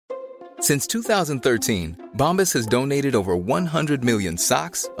Since 2013, Bombas has donated over 100 million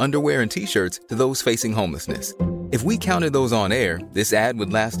socks, underwear, and T-shirts to those facing homelessness. If we counted those on air, this ad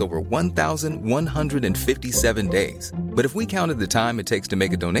would last over 1,157 days. But if we counted the time it takes to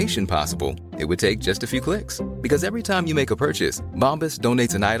make a donation possible, it would take just a few clicks. Because every time you make a purchase, Bombas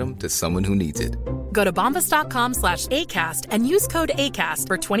donates an item to someone who needs it. Go to bombas.com/ACAST and use code ACAST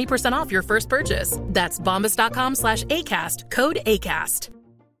for 20% off your first purchase. That's bombas.com/ACAST, code ACAST.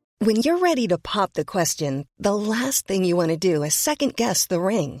 When you're ready to pop the question, the last thing you want to do is second-guess the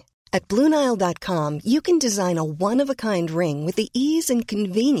ring. At BlueNile.com, you can design a one-of-a-kind ring with the ease and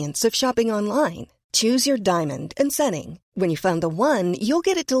convenience of shopping online. Choose your diamond and setting. When you find the one, you'll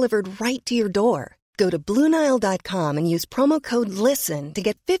get it delivered right to your door. Go to BlueNile.com and use promo code LISTEN to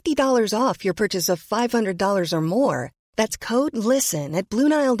get $50 off your purchase of $500 or more. That's code LISTEN at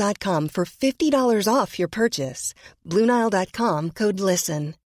BlueNile.com for $50 off your purchase. BlueNile.com, code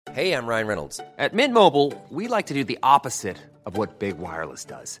LISTEN. Hey, I'm Ryan Reynolds. At Mint Mobile, we like to do the opposite of what Big Wireless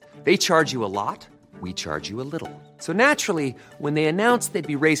does. They charge you a lot, we charge you a little. So naturally, when they announced they'd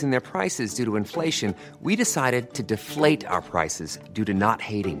be raising their prices due to inflation, we decided to deflate our prices due to not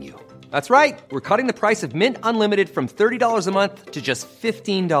hating you. That's right. We're cutting the price of Mint Unlimited from $30 a month to just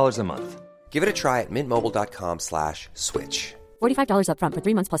 $15 a month. Give it a try at mintmobile.com/switch. $45 up front for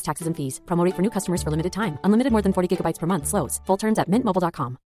 3 months plus taxes and fees. Promo rate for new customers for limited time. Unlimited more than 40 gigabytes per month. Slows full terms at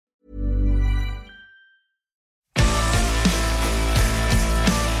mintmobile.com.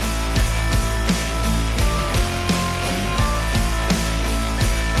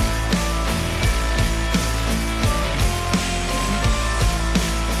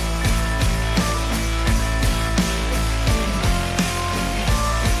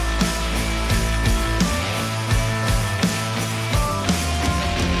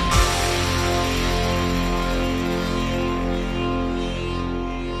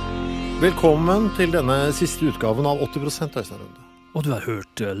 Velkommen til denne siste utgaven av 80% Øystein Runde. Og du har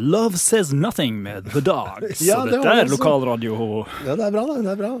hørt Love Says Nothing med The Dogs. Ja, og det dette var er det lokalradio. Ja, det er bra, det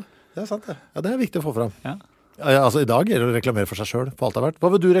er bra. Det er sant det. Ja, det er viktig å få fram. Ja. Ja, altså, i dag er det å reklamere for seg selv, på alt det har vært. Hva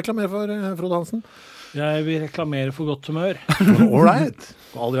vil du reklamere for, Frode Hansen? Jeg vil reklamere for godt humør. All right.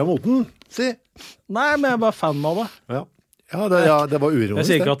 Aldri av moten, si. Nei, men jeg er bare fan av det. Ja. Ja, det var uironisk.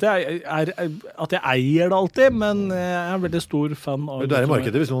 Jeg sier ikke at jeg eier det alltid, men jeg er en veldig stor fan av det. Du er i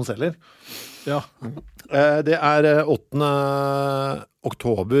markedet hvis noen selger. Ja. Det er 8.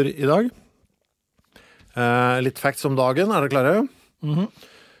 oktober i dag. Litt facts om dagen, er dere klare?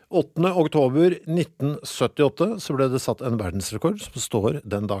 8. oktober 1978 så ble det satt en verdensrekord som står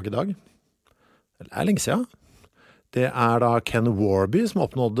den dag i dag. Det er lenge siden. Det er da Ken Warby som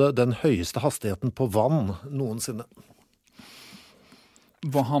oppnådde den høyeste hastigheten på vann noensinne.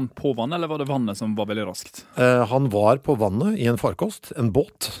 Var han på vannet, eller var det vannet som var veldig raskt? Han var på vannet i en farkost, en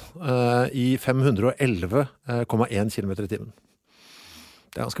båt, i 511,1 km i timen.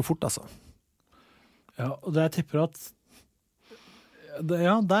 Det er ganske fort, altså. Ja, og det jeg tipper at det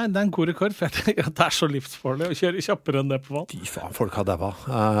er en god rekord, for jeg tenker at det er så livsfarlig å kjøre kjappere enn det på vann. Fy faen, folk har dæva.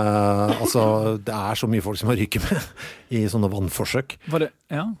 Altså, det er så mye folk som har ryket med i sånne vannforsøk. Var det,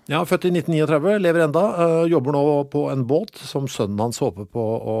 ja? Ja, født i 1939, lever enda, jobber nå på en båt som sønnen hans håper på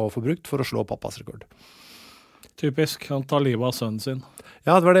å få brukt for å slå pappas rekord. Typisk, han tar livet av sønnen sin.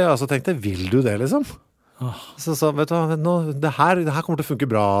 Ja, det var det jeg altså tenkte. Vil du det, liksom? Så vet du, det her kommer til å funke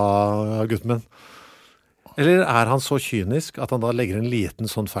bra, gutten min. Eller er han så kynisk at han da legger en liten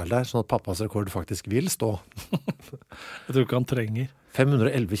sånn feil der, sånn at pappas rekord faktisk vil stå? Jeg tror ikke han trenger.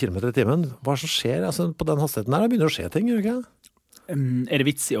 511 km i timen. Hva som skjer altså, på den hastigheten her? Det begynner å skje ting, gjør det ikke? Er det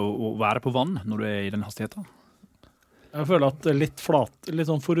vits i å være på vann når du er i den hastigheten? Jeg føler at litt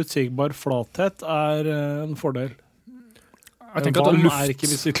sånn forutsigbar flathet er en fordel. Jeg tenker at luft er ikke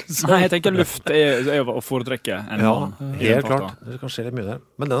besittelse. Nei, jeg tenker luft er å foretrekke en vann. Helt klart. Det kan skje litt mye der.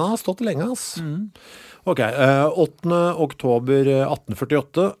 Men den har stått lenge, ass. Ok, 8. oktober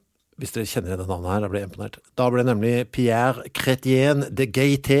 1848, hvis dere kjenner det navnet her, da ble jeg imponert. Da ble nemlig Pierre Chrétien de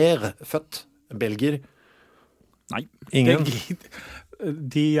Gaiter født, en belgier. Nei. Ingen.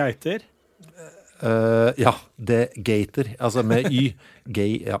 De geiter? Ja, de Gaiter, altså med Y,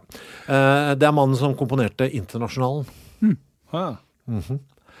 gay, ja. Det er mannen som komponerte Internasjonalen.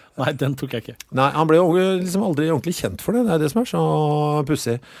 Nei, den tok jeg ikke. Nei, han ble jo liksom aldri ordentlig kjent for det. Det er det som er så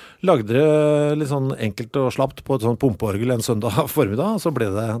pussig. Lagde det litt sånn enkelt og slapt på et sånn pumpeorgel en søndag formiddag, så ble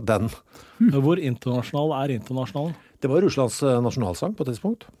det den. Hvor internasjonal er internasjonalen? Det var Russlands nasjonalsang på et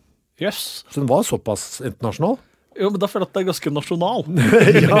tidspunkt. Yes. Så den var såpass internasjonal. Jo, men da føler jeg at det er ganske nasjonal.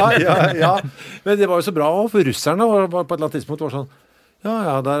 ja. Men det var jo så bra, for russerne var på et eller annet tidspunkt var sånn, ja,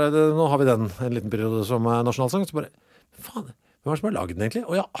 nå har vi den en liten periode som er nasjonalsang, så bare, faen, Hvem er det som har laget den egentlig?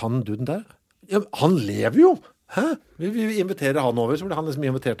 Åja, han duden der. Ja, han lever jo! Hæ? Vi inviterer han over, så blir han liksom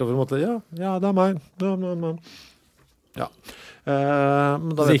invitert over en måte. Ja, det er meg. Ja.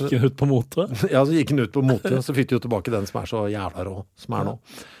 Men da så gikk han ut på mote? Ja, så gikk han ut på mote, så fikk de jo tilbake den som er så jævla rå, som er nå.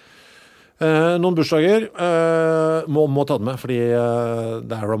 Noen bursdager må ta det med, fordi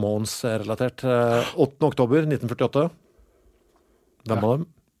det er Ramones-relatert. 8. oktober 1948. Hvem av dem?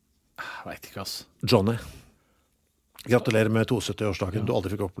 Jeg vet ikke, ass. Johnny. Gratulerer med 72-årsdagen du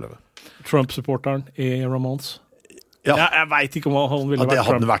aldri fikk oppleve. Trump-supporteren i Ramones. Ja. Jeg vet ikke om han ville vært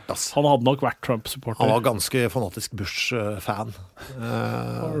Trump. Han hadde nok vært Trump-supporter. Han var ganske fanatisk Bush-fan.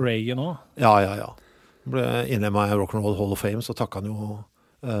 Og Reagan også. Ja. Ble innlemmet i Rock'n'Roll Hall of Fame, så takket han jo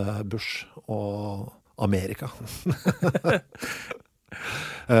Bush og Amerika.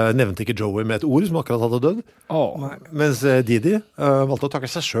 Nevnte ikke Joey med et ord som akkurat hadde dødd. Mens Didi valgte å takke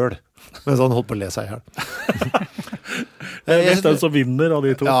seg selv mens han holdt på å le seg ihjel. Jeg vet den som vinner av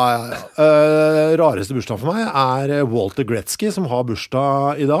de to. Rareste bursdag for meg er Walter Gretzky, som har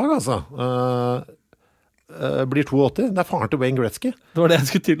bursdag i dag, altså. Blir 82. Det er faren til Wayne Gretzky. Det var det jeg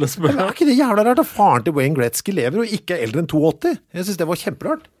skulle til å spørre. Men er ikke det jævla rart at faren til Wayne Gretzky lever og ikke er eldre enn 82? Jeg synes det var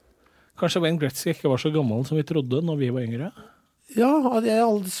kjemperart. Kanskje Wayne Gretzky ikke var så gammel som vi trodde når vi var yngre? Ja, jeg har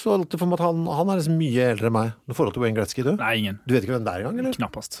alltid for meg at han er liksom mye eldre enn meg. Når forhold til Wayne Gretzky, du? Nei, ingen. Du vet ikke hvem det er engang, eller?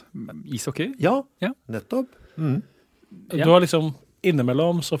 Knappast. Ishockey? Ja, nettopp. Du har liksom,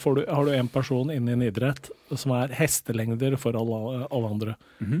 innimellom så har du en person inne i en idrett som er hestelengder for alle andre.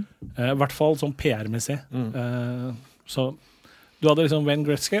 I hvert fall sånn PR-messig. Så du hadde liksom Wayne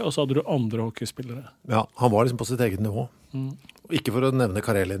Gretzky, og så hadde du andre hockeyspillere. Ja, han var liksom på sitt eget nivå. Ikke for å nevne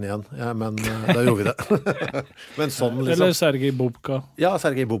Karelin igjen, men da gjorde vi det. Men sånn liksom. Eller Sergej Bubka. Ja,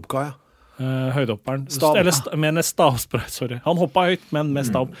 Sergej Bubka, ja. Høydehopperen. Med stavsprøyt, sorry. Han hoppet høyt, men med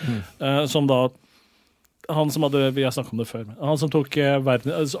stav. Som da, han som hadde, vi har snakket om det før, han som tok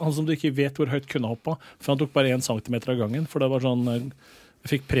han som du ikke vet hvor høyt kunne hoppe, for han tok bare 1 centimeter av gangen, for det var sånn, vi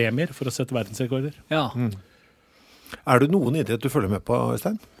fikk premier for å sette verdensrekorder. Ja. Er det noen idrett du følger med på,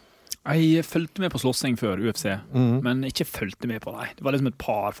 Øystein? Jeg følte med på slåssing før UFC, men ikke følte med på det. Det var liksom et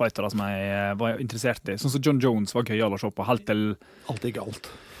par fightere som jeg var interessert i. Sånn som John Jones var gøyal å se på, helt til alltid galt.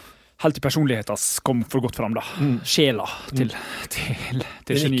 Helt til personligheten kom for godt fram da. Sjela til Men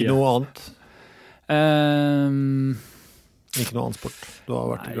ikke noe annet? Ikke noe annen sport du har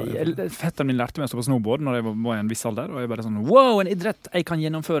vært glad i? Fetteren min lærte meg å stå på snowboard når jeg var i en viss alder, og jeg bare sånn, wow, en idrett, jeg kan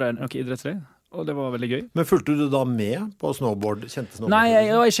gjennomføre noe idrettslig. Og det var veldig gøy. Men fulgte du da med på snowboard? Kjente snowboard? Nei,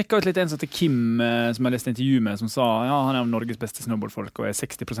 jeg sjekket ut litt en som heter Kim, som jeg leste intervju med, som sa, ja, han er Norges beste snowboardfolk, og er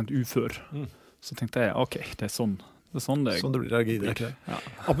 60% ufør. Så tenkte jeg, ok, det er sånn det blir idrett. Ja.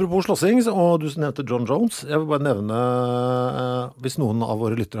 Apropos slåssing, og du nevnte John Jones, jeg vil bare nevne, hvis noen av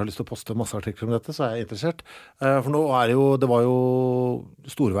våre lyttere har lyst til å poste masse artikler om dette, så er jeg interessert. For nå det var jo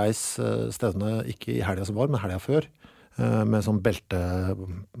storveis stevne, ikke i helgen som var, men helgen før, med sånn belte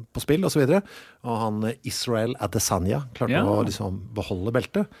på spill og så videre. Og han Israel Adesanya klarte å liksom beholde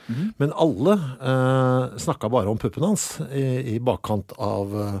beltet. Men alle snakket bare om puppen hans i bakkant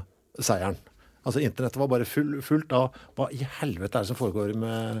av seieren. Altså internettet var bare fullt av hva i helvete er det som foregår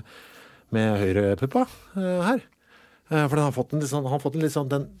med høyrepuppa her. For den har fått en litt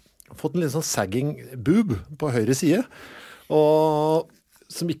sånn sagging boob på høyre side, og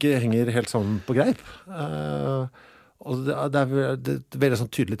som ikke henger helt sånn på greip. Og det er et veldig sånn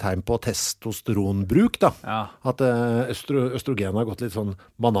tydelig tegn på testosteronbruk da. Ja. At østrogen har gått litt sånn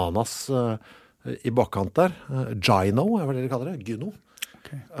bananas i bakkant der. Gyno, er hva dere kaller det? Gyno.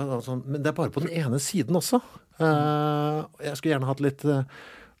 Okay. Men det er bare på den ene siden også. Jeg skulle gjerne hatt litt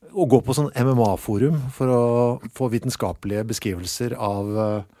å gå på sånn MMA-forum for å få vitenskapelige beskrivelser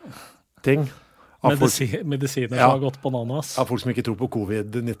av ting. Medisiner som har gått bananas. Ja, folk som ikke tror på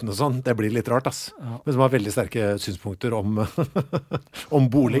covid-19 og sånn. Det blir litt rart, ass. Ja. Men som har veldig sterke synspunkter om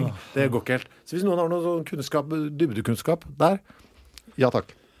boling. Det går ikke helt. Så hvis noen har noe sånn dybdekunnskap der, ja takk.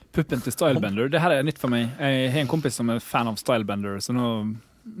 Puppen til Stylebender, det her er nytt for meg. Jeg har en kompis som er fan av Stylebender, så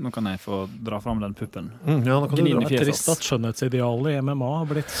nå kan jeg få dra fram den puppen. Ja, det er trist at skjønnhetsidealet i MMA har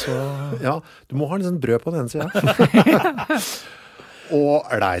blitt så... Ja, du må ha en sånn brød på den ene siden. Og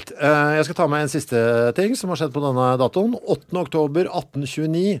right. Jeg skal ta med en siste ting som har skjedd på denne datoen. 8. oktober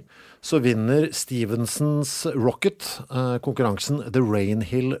 1829 så vinner Stephensons Rocket konkurransen The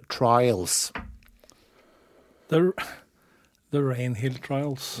Rainhill Trials. The Rainhill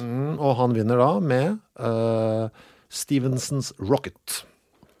Trials. Og han vinner da med Stephensons Rocket.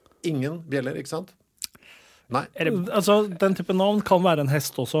 Ingen bjeller, ikke sant? Nei. Altså, den type navn kan være en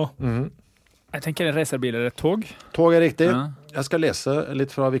hest også. Jeg tenker en racerbil eller et tog. Tog er riktig. Ja. Jeg skal lese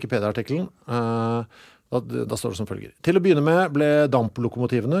litt fra Wikipedia-artikkelen. Da står det som følger. Til å begynne med ble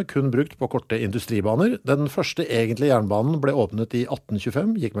damplokomotivene kun brukt på korte industribaner. Den første egentlige jernbanen ble åpnet i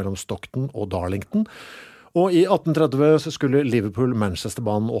 1825, gikk mellom Stockton og Darlington. Og i 1830 så skulle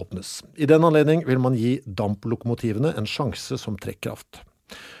Liverpool-Manchester-banen åpnes. I den anledning vil man gi damplokomotivene en sjanse som trekkraft.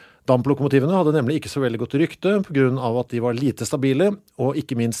 Damplokomotivene hadde nemlig ikke så veldig godt rykte på grunn av at de var lite stabile, og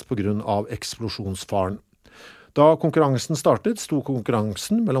ikke minst på grunn av eksplosjonsfaren. Da konkurransen startet, sto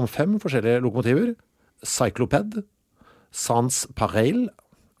konkurransen mellom 5 forskjellige lokomotiver. Cycloped, Sans Pareil,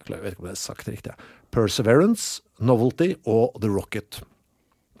 jeg vet ikke om det sagt riktig, Perseverance, Novelty og The Rocket.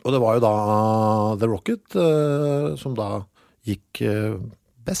 Og det var jo da The Rocket som da gikk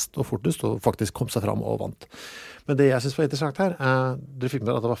best og fortest og faktisk kom seg fram og vant. Men det jeg synes var interessant her, dere fikk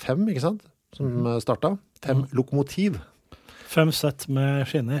med at det var 5, ikke sant, som startet. 5 lokomotiv. 5 sett med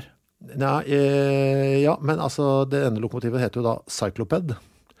skinner. Ja, men altså det ene lokomotivet heter jo da Cycloped.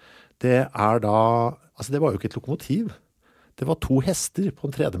 Det er da, altså det var jo ikke et lokomotiv. Det var 2 hester på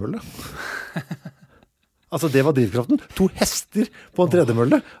en tredemølle. Altså det var drivkraften. 2 hester på en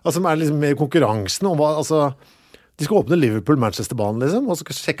tredemølle. Altså som er liksom med konkurransen om hva, altså de skal åpne Liverpool-Manchester-banen liksom, og så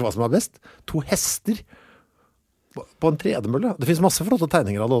skal sjekke hva som er best. 2 hester på en tredemølle. Det finnes masse flotte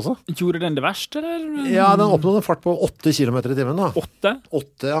tegninger av det også. Gjorde den det verste, eller? Ja, den oppnådde en fart på 8 kilometer i timen da. 8?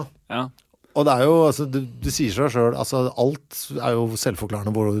 8, ja. Ja. Og det er jo, altså, det sier seg selv, altså alt er jo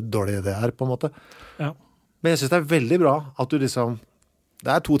selvforklarende hvor dårlig det er, på en måte. Ja. Men jeg synes det er veldig bra at du liksom,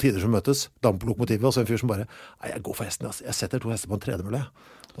 det er 2 tider som møtes, damplokomotivet, og så en fyr som bare, nei, jeg går for hesten, jeg setter 2 hester på en tredemølle,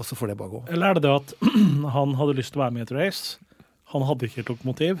 og så får det bare gå. Eller er det at han hadde lyst til å være med i et race? Han hadde ikke et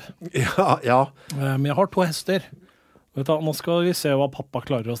lokomotiv. Ja. Men jeg har 2 hester. Vet du, nå skal vi se hva pappa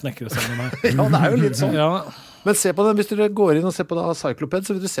klarer å snekre seg med meg. Ja, det er jo litt sånn. Ja. Men se på den, hvis du går inn og ser på da Cycloped,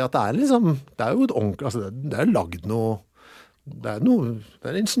 så vil du se at det er liksom, det er jo et ordentlig, altså det er lagd noe, det er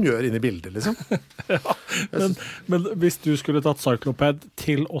en ingeniør inne i bildet, liksom. Ja, men hvis du skulle tatt Cycloped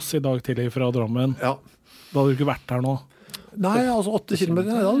til oss i dag tidlig fra Drammen, Ja. da hadde du ikke vært her nå. Nei, altså 8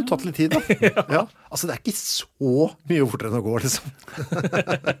 kilometer, det hadde tatt litt tid da. Ja. Altså det er ikke så mye fortere enn å gå, liksom.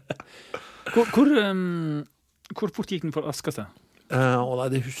 Hvor fort gikk den for Asker seg? Nei,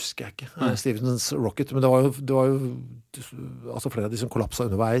 det husker jeg ikke. Stevensons Rocket, men det var jo altså flere av de som kollapset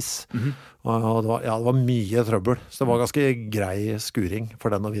underveis. Og det var mye trøbbel. Så det var ganske grei skuring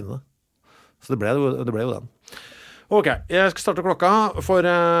for den å vinne. Så det ble jo den. Ok, jeg skal starte klokka for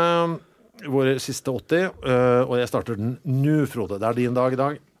vår siste 80, og jeg starter den nå, Frode. Det er din dag i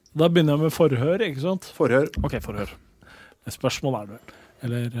dag. Da begynner jeg med forhør, ikke sant? Forhør. Ok, forhør. Spørsmål er det.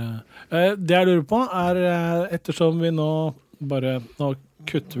 Eller, det jeg lurer på er, ettersom vi nå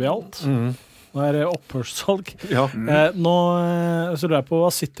kutter vi alt. Nå er det opphørssalg. Ja. Nå så lurer jeg på, hva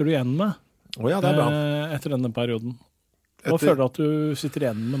sitter du igjen med? Ja, det er bra. Etter denne perioden? Hva føler du at du sitter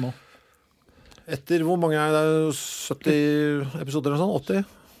igjen med nå? Etter hvor mange er det? 70 episoder eller sånn?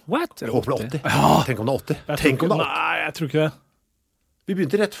 80? What? Jeg håper det er 80. Ja. Tenk om det er 80. Tenk om det er 80. Nei, jeg tror ikke det. Vi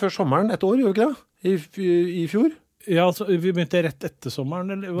begynte rett før sommeren et år, gjorde vi ikke det? I fjor? Ja, altså, vi begynte rett etter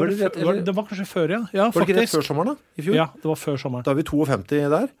sommeren. Eller, det var kanskje før, ja. Ja, var det ikke rett før sommeren da? I fjor? Ja, det var før sommeren. Da er vi 52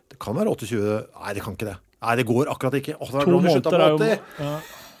 der. Det kan være 28. Nei, det kan ikke det. Nei, det går akkurat ikke. Det var 2 bra vi sluttet på måneder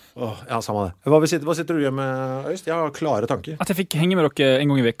 80. Ja, samme det. Hva sitter du igjen med, Øyst? Jeg har klare tanker. At jeg fikk henge med dere en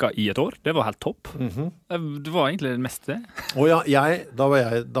gang i veka i et år, det var helt topp. Det var egentlig det meste. Da var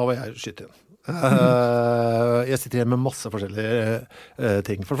jeg skytt inn. Jeg sitter igjen med masse forskjellige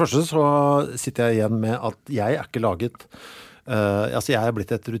ting. For det første så sitter jeg igjen med at jeg er ikke laget altså jeg er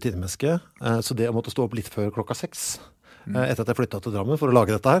blitt et rutinemenneske, så det å måtte stå opp litt før klokka 6 etter at jeg flyttet til Drammen for å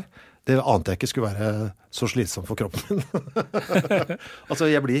lage dette her, det ante jeg ikke skulle være så slitsomt for kroppen min. Altså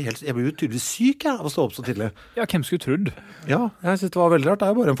jeg blir jo tydeligvis syk av å stå opp så tidlig. Ja, hvem skulle trodd? Ja, jeg synes det var veldig rart. Det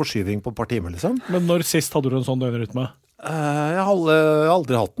er jo bare en forskyving på et par timer liksom. Men når sist hadde du en sånn døgnrytme? Jeg har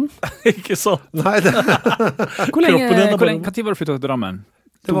aldri hatt den. Ikke sant? Nei, Hvor lenge var du flyttet til Drammen?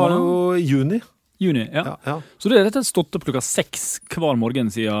 Det var jo i juni. Juni, ja. Så det er rett og slett stått opp klokka 6 hver morgen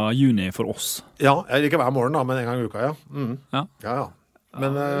siden juni for oss? Ja, jeg liker hver morgen da, men en gang i uka, ja. Ja.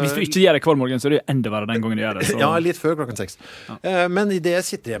 Men, hvis du ikke gjør det hver morgen, så er det jo enda verre den gangen du gjør det. Så. Ja, litt før klokken 6. Men det jeg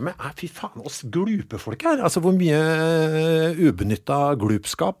sitter hjemme med, fy faen, oss glupe folk her. Altså hvor mye ubenyttet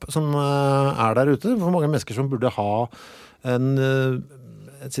glupskap som er der ute. Hvor mange mennesker som burde ha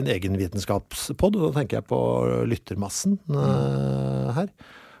sin egen vitenskapspodd, og da tenker jeg på lyttermassen her.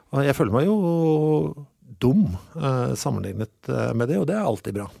 Og jeg føler meg jo dum sammenlignet med det, og det er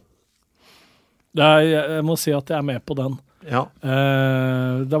alltid bra. Jeg må si at jeg er med på den. Ja.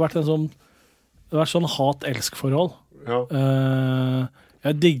 Det har vært sånn hat-elsk-forhold. Ja.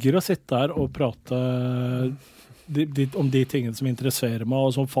 Jeg digger å sitte her og prate om de tingene som interesserer meg,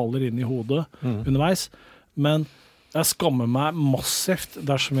 og som faller inn i hodet underveis. Men jeg skammer meg massivt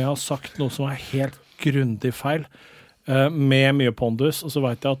dersom jeg har sagt noe som helt grundig feil, med mye pondus, og så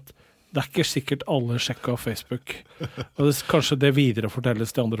vet jeg at det ikke sikkert alle sjekker Facebook. Og kanskje det videre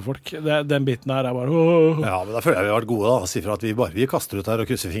fortelles til andre folk. Den biten her bare... Ja, men da føler jeg vi har vært gode da, å si fra at vi kaster ut her og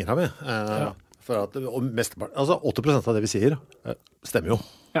krysser fingrene med. For at, og altså 80% av det vi sier stemmer jo.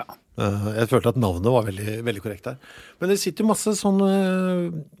 Ja. Jeg følte at navnet var veldig, veldig korrekt der. Men det sitter jo masse sånne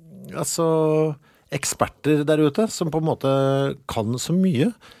eksperter der ute som på en måte kan så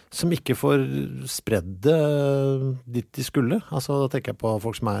mye, som ikke får spredd det dit de skulle. Altså, da tenker jeg på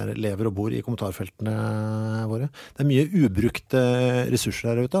folk som lever og bor i kommentarfeltene våre. Det mye ubrukte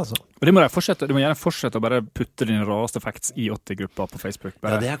ressurser der ute, altså. Og det må gjerne fortsette å bare putte dine råeste facts i 80-gruppa på Facebook.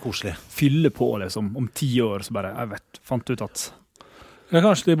 Bare det koselig. Fylle på, liksom. Om 10 år, så bare, fant ut at... Ja,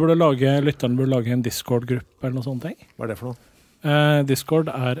 kanskje lytterne burde lage en Discord-gruppe eller noe sånt, ting? Hva det for noe? Discord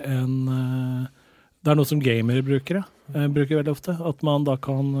det noe som gamere bruker veldig ofte, at man da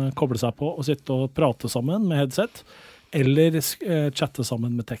kan koble seg på og sitte og prate sammen med headset, eller chatte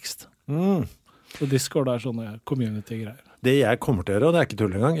sammen med tekst. Så Discord sånne community-greier. Det jeg kommer til å gjøre, og det ikke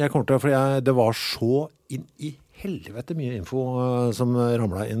tull engang, det var så inn i helvete mye info som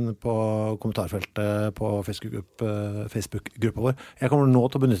ramlet inn på kommentarfeltet på Facebook-gruppa vår. Jeg kommer nå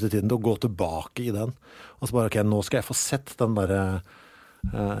til å benytte tiden til å gå tilbake i den, og så bare, nå skal jeg få sett den der...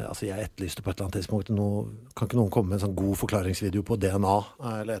 jeg etterlyste på et eller annet tidspunkt kan ikke noen komme med en sånn god forklaringsvideo på DNA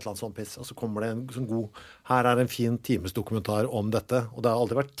eller et eller annet sånt piss, og så kommer det en sånn god her en fin times dokumentar om dette, og det har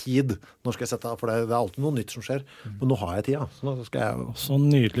aldri vært tid når skal jeg sette av, for det alltid noe nytt som skjer, men nå har jeg tida, så nå skal jeg sånn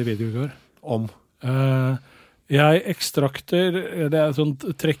nydelig video i går om jeg ekstrakter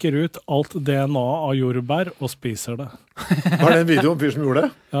trekker ut alt DNA av jordbær og spiser det. Var det en video om fyr som gjorde det?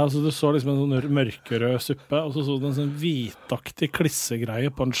 Ja, så du så liksom en sånn mørkerød suppe, og så du en sånn hvitaktig klissegreie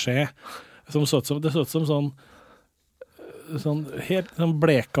på en skje, som det så ut som sånn helt sånn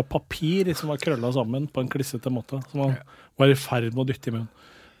bleka papir som var krøllet sammen på en klissete måte, som man var i ferd med å dytte i munnen.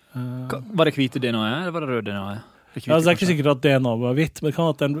 Var det hvite DNA, eller var det rød DNA? Ja, det ikke sikkert at DNA var hvitt, men det kan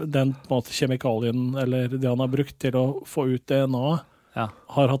at den på en måte, kjemikalien eller det han har brukt til å få ut DNA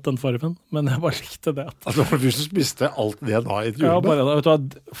har hatt den farven, men jeg bare likte det. Altså, hvis du spiste alt DNA i et jordbær? Ja, bare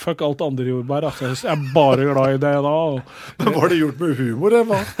det. Fuck alt andre jordbær. Altså, jeg bare glad i DNA. Men var det gjort med humor, eller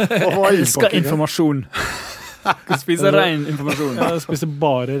hva? Jeg elsker informasjon. Du spiser ren informasjon. Jeg spiser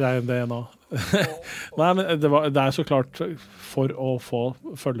bare ren DNA. Nei, men det så klart for å få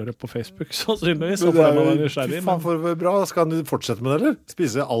følgere på Facebook, sannsynligvis. Så får man nysgjerrig. Faen, for bra. Skal du fortsette med det, eller?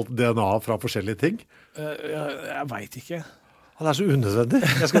 Spise alt DNA fra forskjellige ting? Jeg vet ikke. Det så unødvendig.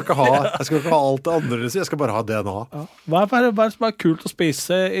 Jeg skal ikke ha alt det andre, jeg skal bare ha DNA. Ja. Hva som kult å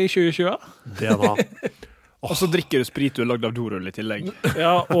spise i 2020? DNA. Og så drikker du sprit du lagd av dorull i tillegg.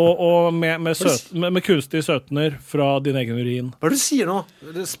 Ja, og med kunstige søtner fra din egen urin. Hva du sier nå?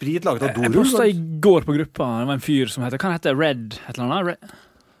 Sprit laget av dorull? Jeg postet i går på gruppa, det var en fyr som heter, kan hete Red, et eller annet?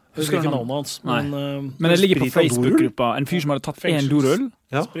 Jeg husker ikke navnet hans. Men det ligger på Facebook-gruppa, en fyr som hadde tatt en dorull.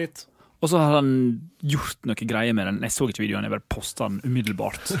 Ja. Sprit. Og så hadde han gjort noe greier med den. Jeg så ikke videoen, jeg bare postet den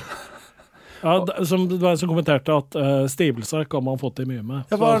umiddelbart. Ja, som kommenterte at stivelse kan man få til mye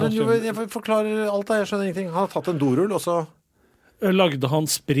med. Jeg forklarer alt det, jeg skjønner ingenting. Han har tatt en dorull, og så... Lagde han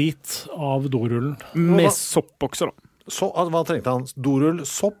sprit av dorullen. Med sopp også, da. Så, hva trengte han? Dorull,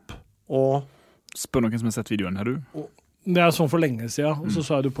 sopp og... Spør noen som har sett videoen, her du? Det sånn for lenge siden, og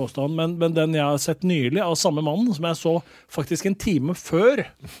så jeg du påstanden, men den jeg har sett nylig av samme mannen, som jeg så faktisk en time før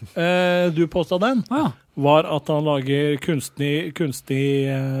du påstod den, var at han lager kunstig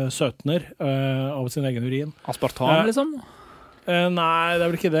søtner av sin egen urin. Aspartam, liksom? Nei, det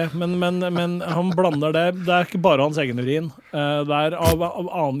vel ikke det, men han blander det. Det ikke bare hans egen urin, det av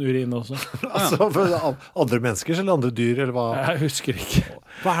annen urin også. Altså, av andre menneskers eller andre dyr, eller hva? Jeg husker ikke.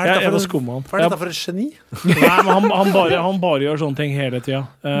 Hva er dette for et geni? Nei, men han bare gjør sånne ting hele tiden.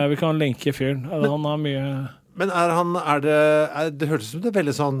 Vi kan lenke fyren. Han har mye... Men det hørtes ut som det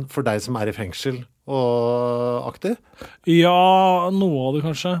veldig sånn for deg som i fengsel og aktiv? Ja, noe av det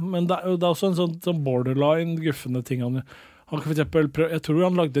kanskje. Men det er også en sånn borderline guffende ting han kan for eksempel jeg tror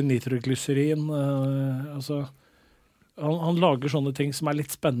han lagde nitroglycerin. Han lager sånne ting som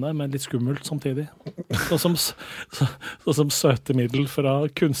litt spennende, men litt skummelt samtidig. Sånn som søtemiddel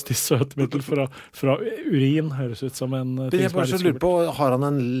kunstig søtemiddel fra urin høres ut som en ting jeg bare så lurer på, har han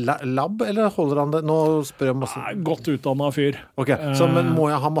en lab, eller holder han det? Nå spør jeg masse. Godt utdannet fyr. Ok, men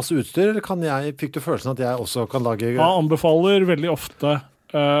må jeg ha masse utstyr, eller fikk du følelsen at jeg også kan lage... Han anbefaler veldig ofte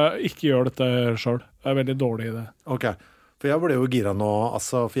ikke gjør dette selv. Jeg veldig dårlig i det. Ok. For jeg ble jo gira nå,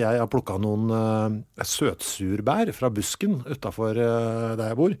 altså, for jeg har plukket noen søtsurbær fra busken utenfor der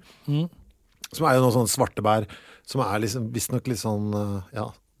jeg bor. Som jo noen sånne svarte bær, som liksom, visstnok litt sånn, ja,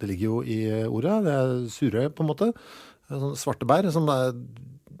 det ligger jo i ordet, det sure på en måte. Sånne svarte bær, som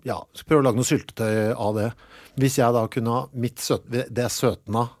ja, skal prøve å lage noe syltetøy av det. Hvis jeg da kunne ha det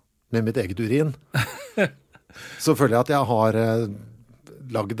søtna med mitt eget urin, så føler jeg at jeg har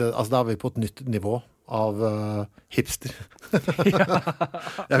laget det, altså da vi på et nytt nivå av hipster.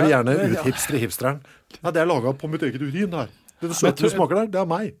 Jeg vil gjerne uthipstre hipsteren. Ja, det laget på mitt eget urin her. Det søte du smaker der, det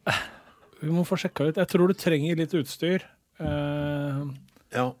meg. Vi må få sjekka ut. Jeg tror du trenger litt utstyr.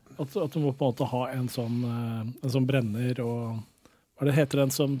 Ja. At du må på en måte ha en sånn brenner og hva heter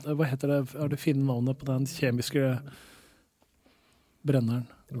det, har du finnet navnet på den kjemiske brenneren?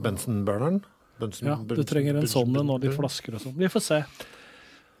 Benson-burneren? Ja, du trenger en sånn og litt flasker og sånn. Vi får se.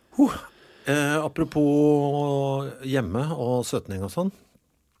 Apropos hjemme og søtning og sånn.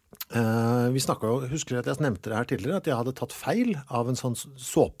 Vi snakket jo, husker jeg at jeg nevnte det her tidligere, at jeg hadde tatt feil av en sånn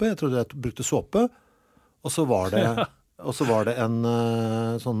såpe. Jeg trodde jeg brukte såpe, og så var det, en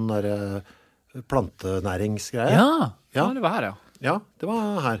sånn der plantenæringsgreie. Ja, det var her, ja. Ja, det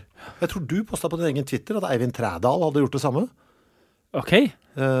var her. Jeg tror du postet på din egen Twitter at Eivind Trædal hadde gjort det samme. Ok.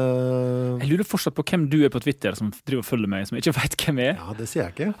 Jeg lurer fortsatt på hvem du på Twitter som driver og følger meg, som jeg ikke vet hvem er. Ja, det sier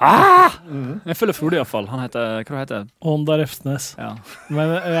jeg ikke. Jeg følger Frode i hvert fall. Han heter, hva heter det? Ondar Efsnes. Ja. Men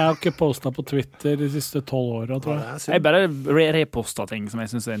jeg har ikke postet på Twitter de siste 12 årene, tror jeg. Jeg bare repostet ting som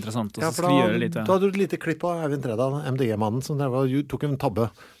jeg synes er interessant, og så skriver jeg det litt. Da hadde du et lite klipp av Eivind Trædal, MDG-mannen, som tok en tabbe,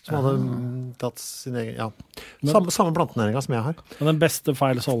 som hadde tatt sin egen, ja. Samme plantenæringa som jeg har. Men den beste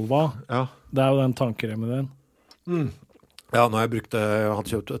feil solva, det jo den tankeremmen din. Ja, nå har jeg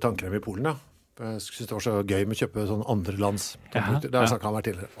hadde kjøpt tannkrem i Polen, ja. Jeg synes det var så gøy med å kjøpe sånne andre lands tannprodukter. Det har jeg snakket om her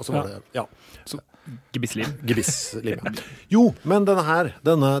tidligere. Og så var det, ja. Så, Gebisslim. Gebisslim, ja. Jo, men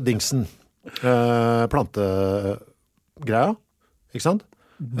denne dingsen, plantegreia, ikke sant?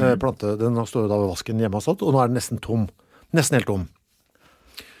 Den står jo da ved vasken hjemme og sånt, og nå den nesten tom. Nesten helt tom.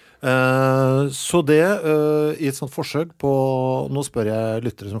 Så det, i et sånt forsøk på, nå spør jeg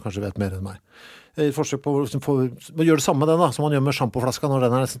lyttere som kanskje vet mer enn meg, et forsøk på å gjøre det samme med den da, som man gjør med sjampoflaska når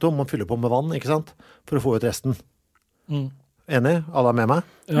den nesten tom. Man fyller på med vann, ikke sant? For å få ut resten. Enig? Alle med meg?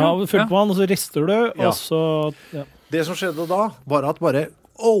 Ja, du fyller på vann, og så rister du, og så... Ja. Det som skjedde da, var at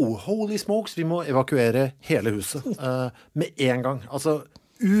holy smokes, vi må evakuere hele huset. Med en gang. Altså,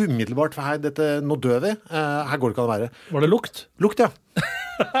 umiddelbart, for nå dør vi. Her går det ikke an å være. Var det lukt? Lukt, ja.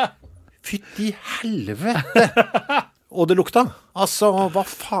 Fytti helvete! Og det lukta. Altså, hva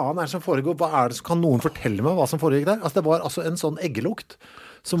faen det som foregår? Hva det som kan noen fortelle meg hva som foregikk der? Altså, det var altså en sånn eggelukt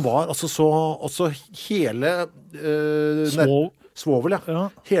som var altså også hele svovel, ja.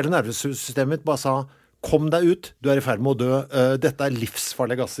 Hele nervesystemet mitt bare sa, kom deg ut, du i ferd med å dø. Dette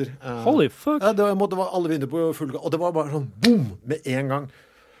livsfarlige gasser. Holy fuck. Ja, det var alle vinduer på full gass. Og det var bare sånn, boom, med en gang.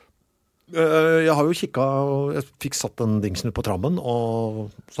 Jeg har jo kikket, jeg fikk satt den dingsen ut på trammen og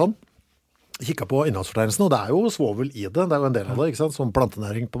sånn. Kikket på innholdsfortegnelsen, og det jo svovel i det. Det jo en del av det, ikke sant? Som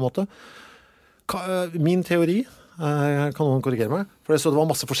plantenæring på en måte. Min teori, kan noen korrigere meg? For det var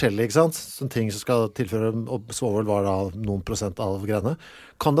masse forskjellig, ikke sant? Sånne ting som skal tilføre, og svovel var da noen prosent av greiene.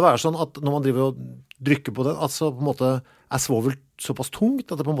 Kan det være sånn at når man driver og drykker på det, altså på en måte svovel såpass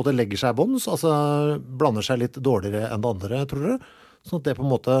tungt at det på en måte legger seg i bånd, altså blander seg litt dårligere enn det andre, tror dere? Sånn at det på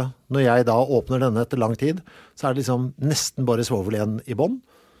en måte, når jeg da åpner denne etter lang tid, så det liksom nesten bare svovel igjen i bånd.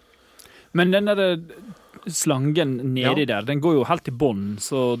 Men den der slangen nedi der, den går jo helt i bånd,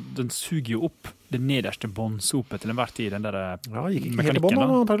 så den suger jo opp det nederste båndsopet til enhver tid, den der gikk ikke helt i bånd,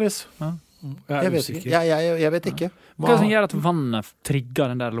 antageligvis. Ja. Jeg vet ikke. Hva som gjør at vannet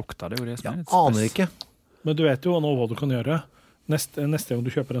trigger den der lukta? Det jo det som jeg aner ikke. Men du vet jo nå hva du kan gjøre. Neste gang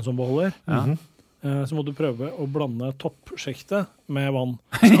du kjøper en sånn beholder, så må du prøve å blande toppsjektet med vann.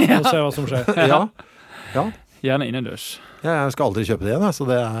 Og se hva som skjer. Ja. Gjerne innendørs. Jeg skal aldri kjøpe det igjen, så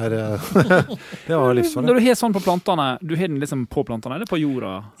det det var livsfarlig. Når du har sånn på plantene, du har den liksom på plantene eller på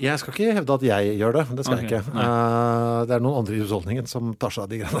jorda? Jeg skal ikke hevde at jeg gjør det, det skal jeg ikke. Det noen andre i husholdningen som tar seg av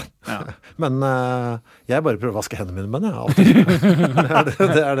de greiene. Ja. Men jeg bare prøver å vaske hendene mine, men jeg alltid.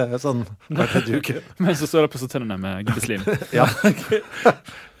 Det det, sånn hvert et uke. Men så står det på så tennene med gebisslim. Ja.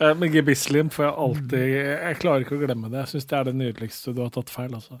 Men gebisslim får jeg alltid, jeg klarer ikke å glemme det. Jeg synes det det nydeligste du har tatt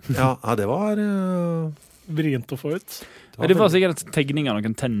feil, altså. Ja, det var... vrient å få ut. Det var sikkert tegning av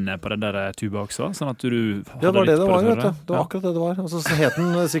noen tenner på den der tuba også, sånn at du hadde det var litt det på var, det. Det var akkurat det det var. Og så het den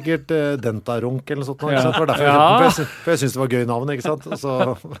sikkert Dentarunk eller noe sånt. Det var derfor jeg kjøpte den, for jeg synes det var gøy navn, ikke sant? Og så,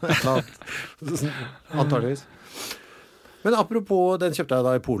 antageligvis. Men apropos, den kjøpte jeg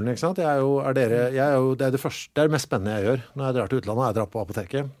da i Polen, ikke sant? Det er det første, det er det mest spennende jeg gjør når jeg drar til utlandet, jeg drar på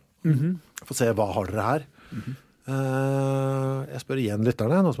apoteket. For å se, hva har dere her? Jeg spør igjen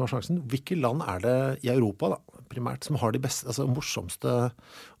lytterne, nå som har sjansen, hvilke land er det i Europa da, primært, som har de beste, altså morsomste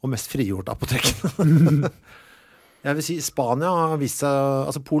og mest frigjorte apotekene? Jeg vil si Spania har vist seg,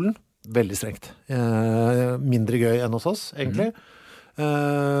 altså Polen, veldig strengt. Mindre gøy enn hos oss, egentlig.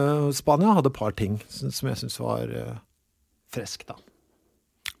 Spania hadde et par ting som jeg synes var fresk da.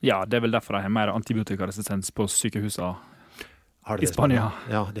 Ja, det er vel derfor de har mer antibiotikaresistens på sykehusene i Spania.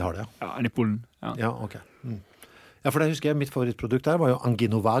 Ja, de har det, ja. Enn i Polen. Ja, ok. Ja, for det husker jeg, mitt favorittprodukt der var jo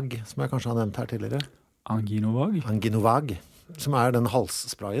Anginovag, som jeg kanskje har nevnt her tidligere. Anginovag? Anginovag, som er den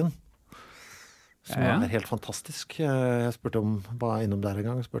halssprayen. Som er helt fantastisk. Jeg spurte var innom der en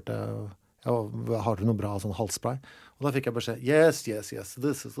gang, spurte har du noe bra sånn halsspray? Og da fikk jeg beskjed, yes, så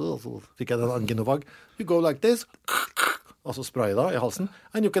fikk jeg den Anginovag. You go like this, og så spraye da i halsen.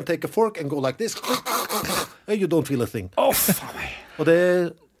 And you can take a fork and go like this, and you don't feel a thing. Faen meg. Og det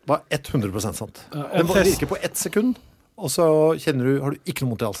var 100% sant. Den virker på 1 sekund, og så har du ikke noe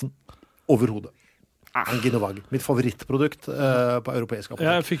vondt i halsen. Overhodet. Anginovag. Mitt favorittprodukt på europeisk apotek.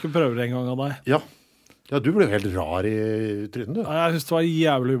 Jeg fikk jo prøve det en gang av deg. Ja, du ble jo helt rar i trynet, du. Jeg synes det var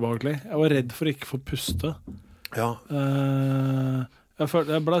jævlig ubehagelig. Jeg var redd for ikke å få puste. Ja.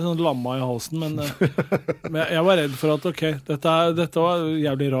 Jeg ble sånn lamma i halsen, men jeg var redd for at dette var en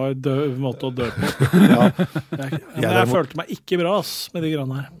jævlig rar måte å dø på. Jeg følte meg ikke bra med de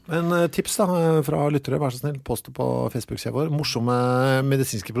grann her. Men tips da, fra lyttere, vær så snill, post det på Facebook-siden vår. Morsomme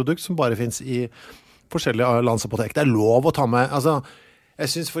medisinske produkt som bare finnes i forskjellige landsapotek. Det er lov å ta med, altså, jeg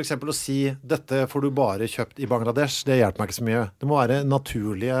synes for eksempel å si dette får du bare kjøpt i Bangladesh, det hjelper meg ikke så mye. Det må være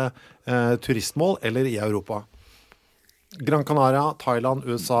naturlige turistmål eller i Europa. Gran Canaria, Thailand,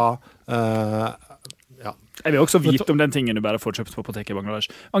 USA, ja. Jeg vil også vite om den tingen du bare får kjøpt på apoteket i Bangladesh.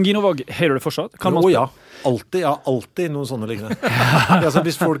 Anginovag, har du det fortsatt? Ja. Alltid noen sånne liggende. Altså,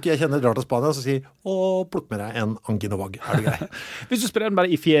 hvis folk jeg kjenner drar til Spania, så sier, plukk med deg en Anginovag, er det greit? Hvis du sprer den bare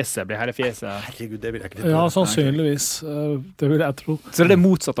i fjeset, blir hele fjeset. Herregud, det vil jeg ikke vite. Ja, sannsynligvis. Det vil jeg tro. Så er det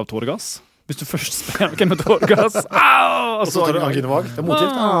motsatt av tåregass? Hvis du først sprer noen med tåregass, og så tar du Anginovag. Det er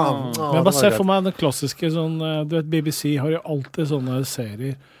motgift. Men bare se for meg den klassiske, sånn, du vet, BBC har jo alltid sånne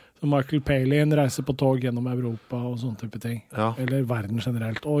serier. Så Michael Palin reiser på tog gjennom Europa og sånne type ting. Ja. Eller verden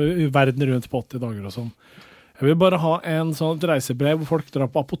generelt. Og i verden rundt på 80 dager og sånn. Jeg vil bare ha en sånn reisebrev hvor folk drar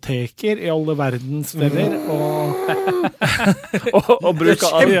på apoteker i alle verdens steder og bruker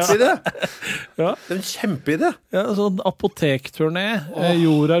kjempeidé! Ja. Det er en kjempeidé! Ja, sånn apotekturné,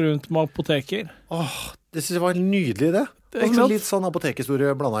 jorda rundt med apoteker. Det synes jeg var en nydelig idé. Litt sånn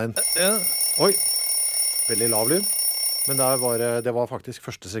apotekhistorie blandet inn. Ja. Oi, veldig lav lyd. Men det var faktisk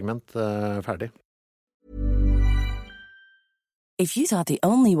første segment ferdig. If you thought the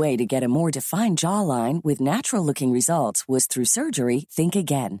only way to get a more defined jawline with natural-looking results was through surgery, think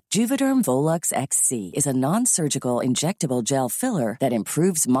again. Juvederm Volux XC is a non-surgical injectable gel filler that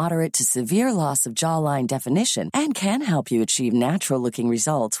improves moderate to severe loss of jawline definition and can help you achieve natural-looking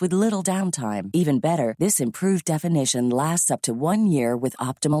results with little downtime. Even better, this improved definition lasts up to 1 year with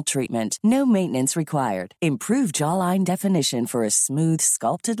optimal treatment. No maintenance required. Improve jawline definition for a smooth,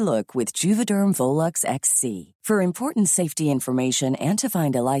 sculpted look with Juvederm Volux XC. For important safety information and to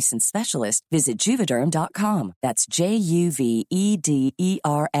find a licensed specialist, visit Juvederm.com. That's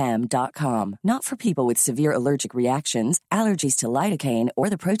JUVEDERM.com. Not for people with severe allergic reactions, allergies to lidocaine,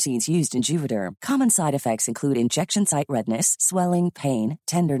 or the proteins used in Juvederm. Common side effects include injection site redness, swelling, pain,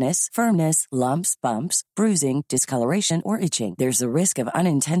 tenderness, firmness, lumps, bumps, bruising, discoloration, or itching. There's a risk of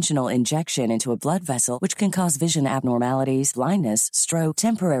unintentional injection into a blood vessel, which can cause vision abnormalities, blindness, stroke,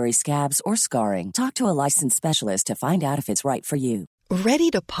 temporary scabs, or scarring. Talk to a licensed specialist to find out if it's right for you. Ready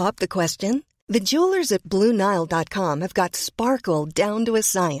to pop the question? The jewelers at BlueNile.com have got sparkle down to a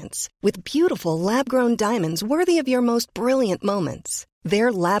science with beautiful lab-grown diamonds worthy of your most brilliant moments.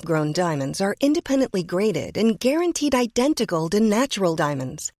 Their lab-grown diamonds are independently graded and guaranteed identical to natural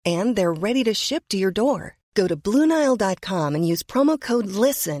diamonds, and they're ready to ship to your door. Go to BlueNile.com and use promo code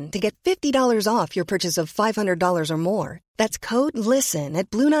LISTEN to get $50 off your purchase of $500 or more. That's code LISTEN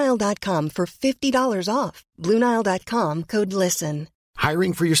at BlueNile.com for $50 off. BlueNile.com, code LISTEN.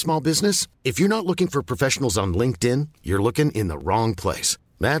 Hiring for your small business? If you're not looking for professionals on LinkedIn, you're looking in the wrong place.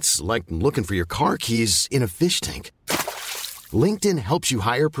 That's like looking for your car keys in a fish tank. LinkedIn helps you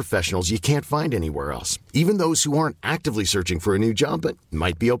hire professionals you can't find anywhere else, even those who aren't actively searching for a new job but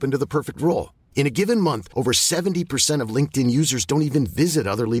might be open to the perfect role. In a given month, over 70% of LinkedIn users don't even visit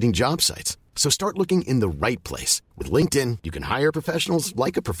other leading job sites. So start looking in the right place. With LinkedIn, you can hire professionals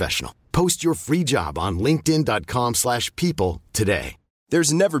like a professional. Post your free job on linkedin.com/people today.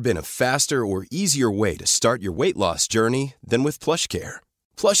 There's never been a faster or easier way to start your weight loss journey than with PlushCare.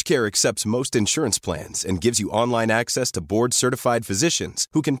 PlushCare accepts most insurance plans and gives you online access to board-certified physicians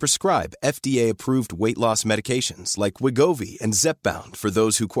who can prescribe FDA-approved weight loss medications like Wegovy and Zepbound for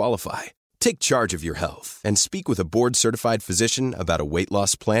those who qualify. Take charge of your health and speak with a board-certified physician about a weight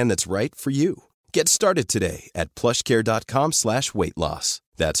loss plan that's right for you. Get started today at plushcare.com/weight-loss.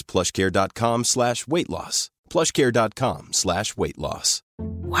 That's plushcare.com/weight-loss. plushcare.com/weight-loss.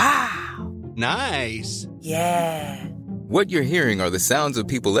 Wow. Nice. Yeah. What you're hearing are the sounds of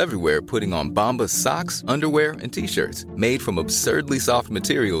people everywhere putting on Bombas socks, underwear, and T-shirts made from absurdly soft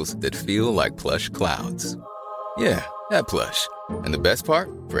materials that feel like plush clouds. Yeah, that plush. And the best part?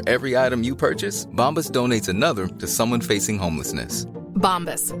 For every item you purchase, Bombas donates another to someone facing homelessness.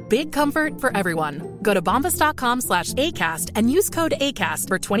 Bombas. Big comfort for everyone. Go to bombas.com/ACAST and use code ACAST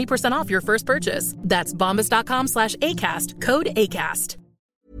for 20% off your first purchase. That's bombas.com/ACAST. Code ACAST.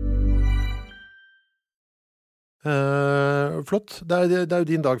 Flott. Det er jo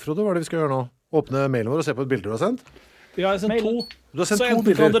din dag, Frode. Hva er det vi skal gjøre nå? Åpne mailen vår og se på et bilde du har sendt? Ja, jeg har sendt to. Du har sendt så to enten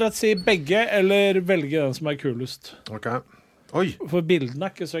bilder. kan dere si begge, eller velge den som er kulest. Ok. Oi. For bildene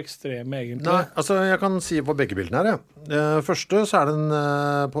er ikke så ekstreme, egentlig. Nei, altså jeg kan si på begge bildene her, ja. Første så er det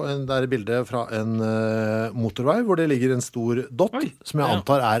det er et bilde fra en motorvei, hvor det ligger en stor dot, som jeg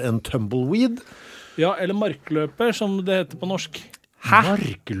antar er en tumbleweed. Ja, eller markløper, som det heter på norsk. Hæ?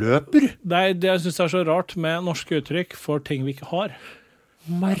 Markløper? Det jeg synes er så rart med norske uttrykk for ting vi ikke har.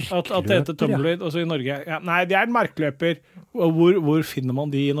 Markløper, at det heter tumbleweed, også i Norge. Ja, nei, det er en markløper. Hvor finner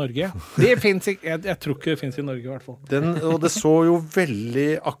man de i Norge? Det finnes ikke, jeg tror ikke det finnes i Norge i hvert fall. Og det så jo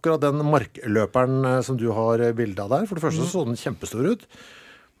veldig, akkurat den markløperen som du har bildet av der, for det første så den kjempestor ut,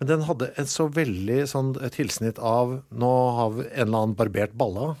 men den hadde et så veldig sånn tilsnitt av, nå har vi en eller annen barbert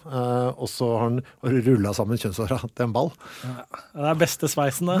balla, og så har han rullet sammen kjønnshåra til en ball. Ja, det er beste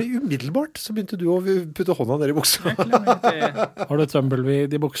sveisen det. Men umiddelbart så begynte du å putte hånda ned i buksa. Har du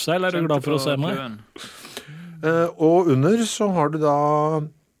tumbleweed i buksa, eller er du glad for å se meg? Og under så har du da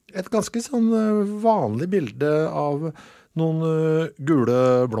et ganske sånn vanlig bilde av noen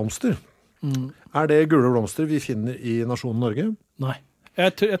gule blomster. Er det gule blomster vi finner i nasjonen Norge? Nei,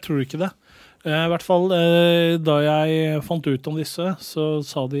 jeg tror ikke det. I hvert fall da jeg fant ut om disse, så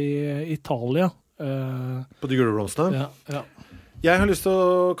sa de Italia. På de gule blomstene? Ja. Jeg har lyst til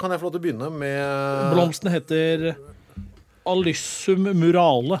å, kan jeg få lov til å begynne med... Blomstene heter Alyssum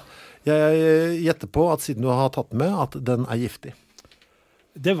murale. Jeg gjetter på at siden du har tatt med at den er giftig.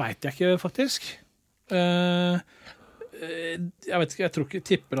 Det vet jeg ikke faktisk. Jeg vet ikke, jeg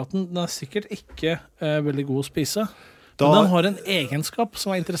tipper at den er sikkert ikke veldig god å spise. Men den har en egenskap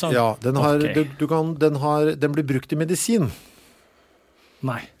som er interessant. Ja, den blir brukt i medisin.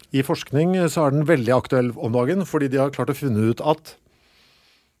 Nei. I forskning så er den veldig aktuell om dagen, fordi de har klart å finne ut at...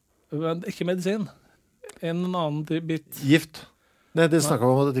 Ikke medisin. En annen bit. Gift. Nei, det snakket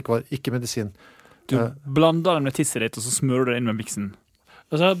om at det ikke var ikke medisin. Du blander den med tisset ditt, og så smører du det inn med miksen.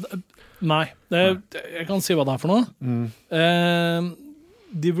 Altså, nei. Jeg kan si hva det er for noe.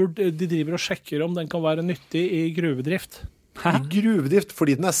 De driver og sjekker om den kan være nyttig i gruvedrift. Hæ? I gruvedrift?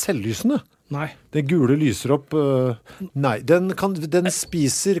 Fordi den er selvlysende? Nei. Den gule lyser opp... Nei, den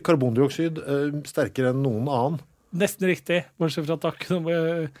spiser karbondioksid sterkere enn noen annen. Nesten riktig. Bortsett fra takk.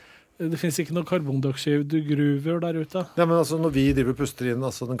 Det finnes ikke noe karbondioksid-gruver der ute. Ja, men altså når vi driver og puster inn,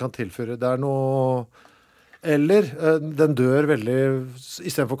 altså den kan tilføre... Det er noe... Eller den dør veldig... I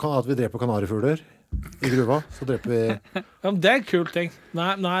stedet for at vi dreper kanarifugler i gruva, så dreper vi... Ja, men det er en kul ting.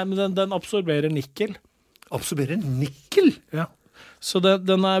 Nei, men den absorberer nikkel. Absorberer nikkel? Ja. Så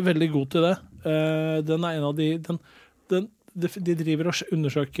den er veldig god til det. Den er en av de... De driver og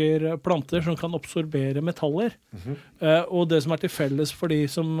undersøker planter som kan absorbere metaller. Og det som er til felles for de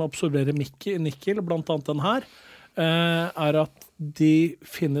som absorberer nikkel, blant annet den her, er at de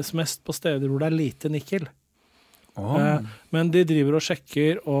finnes mest på steder hvor det er lite nikkel. Men de driver og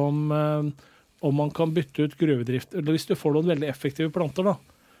sjekker om man kan bytte ut gruvedrift, eller hvis du får noen veldig effektive planter da,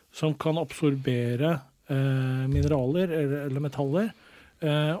 som kan absorbere mineraler eller metaller,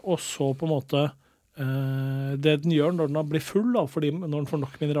 og så på en måte det den gjør når den blir full, da, fordi når den får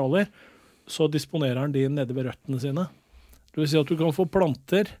nok mineraler, så disponerer den de nede ved røttene sine. Det vil si at du kan få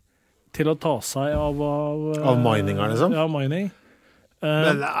planter til å ta seg av mininger, liksom? Ja, mining.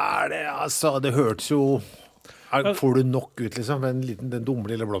 Men er det, altså, det hørtes jo... Får du nok ut, liksom, den dumme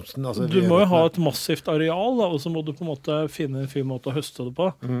lille blomsten? Altså, du må jo ha et massivt areal, da, og så må du på en måte finne en fin måte å høste det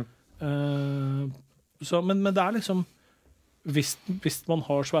på. Men det er liksom... hvis man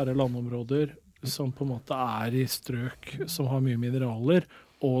har svære landområder som på en måte i strøk som har mye mineraler,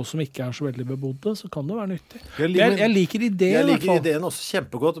 og som ikke så veldig bebodde, så kan det være nyttig. Jeg liker ideen. Jeg liker ideen også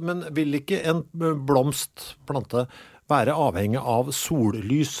kjempegodt, men vil ikke en blomstplante være avhengig av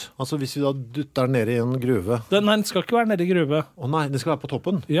sollys? Altså hvis vi da dytter den ned i en gruve. Nei, den skal ikke være nede i gruve. Nei, den skal være på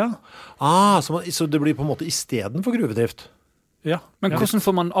toppen? Ja. Så det blir på en måte i stedet for gruvedrift? Ja. Men hvordan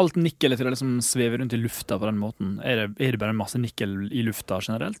får man alt nikkelet til å liksom sveve rundt i lufta på den måten? Er det bare masse nikkel i lufta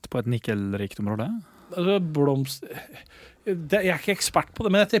generelt, på et nikkelrikt område? Altså, jeg ikke ekspert på det,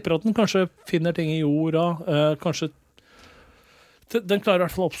 men jeg tipper at den kanskje finner ting i jorda, kanskje den klarer i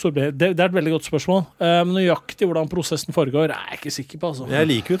hvert fall å absorbere. Det et veldig godt spørsmål. Men nøyaktig hvordan prosessen foregår, jeg ikke sikker på. Altså. Jeg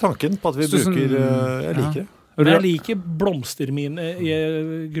liker jo tanken på at vi bruker jeg liker det. Jeg liker blomstermine i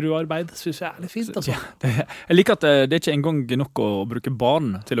gruvearbeid, synes jeg litt fint. Altså. Jeg liker at det ikke engang nok å bruke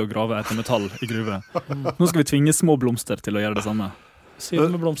barn til å grave etter metall i gruve. Nå skal vi tvinge små blomster til å gjøre det samme.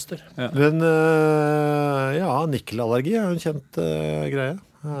 Siden med blomster. Ja. Men nikkelallergi jo en kjent greie.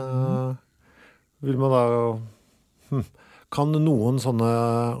 Vil man da... Kan noen sånne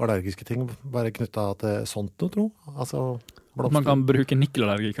allergiske ting være knyttet til sånt noe, tro? Altså... Man kan bruke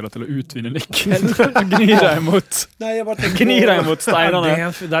nikkelallergikere til å utvinne nikkel. Gni deg mot steinene.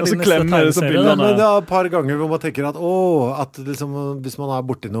 Og så klemmer det så bildene. Det et par ganger hvor man tenker at liksom, hvis man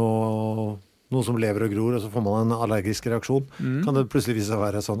borti noe som lever og gror, og så får man en allergisk reaksjon, kan det plutselig vise seg å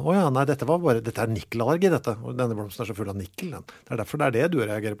være sånn, dette nikkelallergi, dette. Og denne blomsten så full av nikkel. Det derfor det du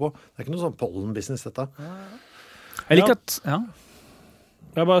reagerer på. Det ikke noe sånn pollenbusiness, dette. Jeg liker at,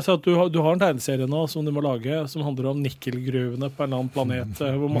 Jeg bare sier at du har en tegneserie nå som du må lage, som handler om nikkelgruvene på en eller annen planet,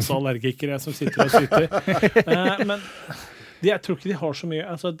 hvor masse allergikere som sitter og syter. Men jeg tror ikke de har så mye.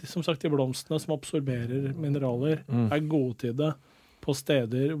 Altså, som sagt, de blomstene som absorberer mineraler gode til det på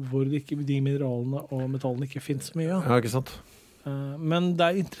steder hvor de mineralene og metallene ikke finnes så mye. Ja, ikke sant? Men det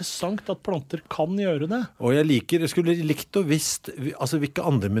interessant at planter kan gjøre det. Og jeg skulle likt å visst hvilke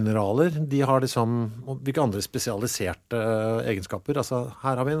andre mineraler de har hvilke andre spesialiserte egenskaper. Altså,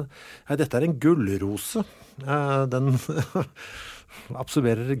 her har vi dette en gullrose. Den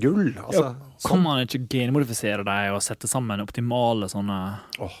absorberer gull. Altså, kan man ikke genmodifisere deg og sette sammen optimale sånne...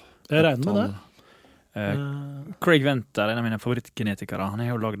 Jeg regner med det. Craig Venter, en av mine favorittgenetikere, han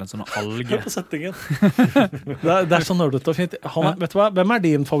har jo laget en sånn alge. Hør på settingen. det sånn nerdete og fint. Vet du hva? Hvem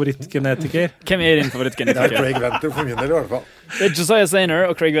din favorittgenetiker? Hvem din favorittgenetiker? Det Craig Venter for min del i hvert fall. Det Josiah Sainer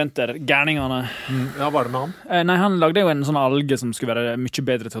og Craig Venter, gærningene. Ja, var det med han? Nei, han lagde jo en sånn alge som skulle være mye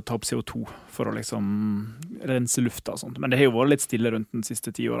bedre til å ta opp CO2 for å liksom rense lufta og sånt. Men det har jo vært litt stille rundt den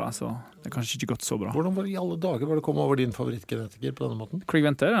siste 10 årene, så det er kanskje ikke gått så bra. Hvordan i alle dager var det kom over din favorittgenetiker på denne måten? Craig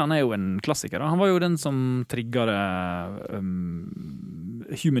Venter, han jo en klassiker. Han var jo den som trigget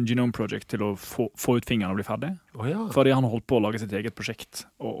Human Genome Project til å få ut fingeren og bli ferdig. Fordi han holdt på å lage sitt eget prosjekt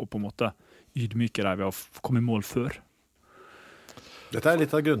og på en måte ydmyke deg ved å komme i mål før. Dette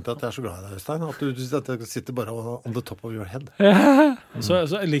litt av grunnen til at jeg så glad i deg, Øystein. At du sitter bare on the top of your head. Så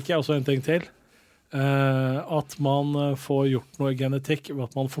liker jeg også en ting til. At man får gjort noe i genetikk ved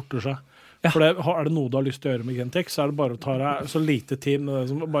at man forter seg. For det noe du har lyst til å gjøre med genetikk, så det bare å ta deg så lite tid med det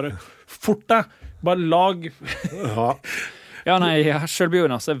som bare fort deg. Bare lag.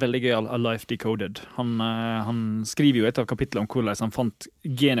 Selvbjørn veldig gøy av Life Decoded. Han skriver jo et av kapitlene om hvordan han fant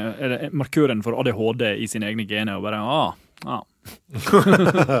markøren for ADHD i sine egne gener, og bare,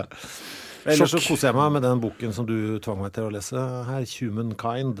 Ellers så koser jeg meg med den boken som du tvang meg til å lese her,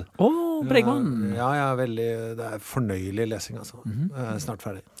 Humankind. Bregman. Veldig, det fornøyelig lesing, altså. Snart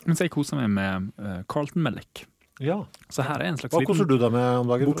ferdig. Mens jeg koser meg med Carlton Mellick. Ja. Så her en slags Hva koser du deg med om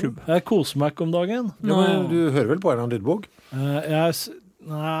dagen? Bokklubb. Jeg koser meg ikke om dagen. Du hører vel på en lydbok? Jeg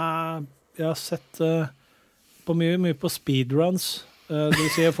har sett på mye på speedruns. Det vil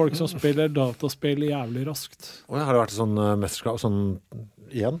si folk som spiller dataspill jævlig raskt. Har det vært sånn mesterskap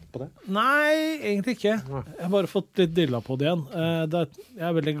igjen på det? Nei, egentlig ikke. Jeg har bare fått litt dilla på det igjen.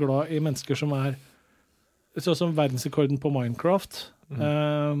 Jeg veldig glad i mennesker som sånn som verdensrekorden på Minecraft.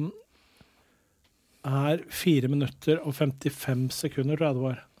 4 minutter og 55 sekunder, tror jeg det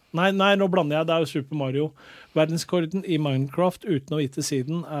var. Nei, nå blander jeg. Det jo Super Mario. Verdensrekorden i Minecraft uten å vite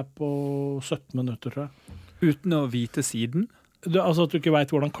siden på 17 minutter, tror jeg. Uten å vite siden? Altså at du ikke vet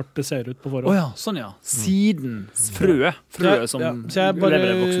hvordan kartet ser ut på forhånd. Sånn Siden frø som så jeg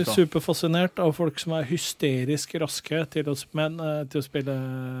bare superfascinert av folk som hysterisk raske til å spille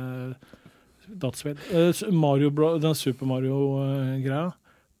dataspill. Den Super Mario-greia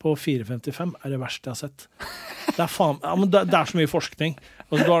på 4.55 det verste jeg har sett. men det så mye forskning.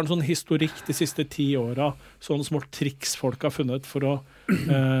 Altså, du har en sånn historikk de siste 10 årene, sånne små triks folk har funnet for å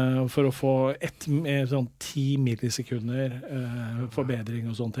få sånn 10 millisekunder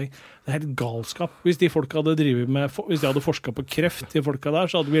forbedring og sånne ting. Det helt galskap. Hvis de hadde forsket på kreft, de folka der,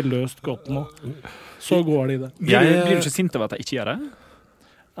 så hadde vi løst gåten nå. Så går de det. Blir du ikke sint over at de ikke gjør det?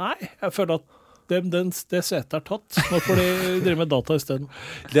 Nei, jeg føler at det setet tatt. Nå får de drive med data i stedet.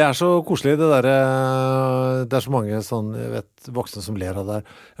 Det så koselig, det der. Det så mange sånn, voksne som ler av det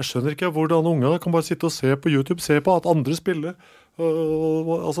der. Jeg skjønner ikke hvordan unge kan bare sitte og se på YouTube, se på at andre spiller.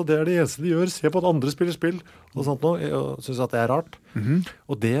 Altså det det eneste de gjør, se på at andre spiller spill og sånt noe. Jeg synes at det rart.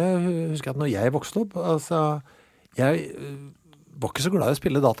 Og det husker jeg at når jeg vokste opp, altså, jeg var ikke så glad i å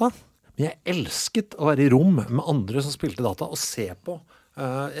spille data, men jeg elsket å være i rom med andre som spilte data og se på.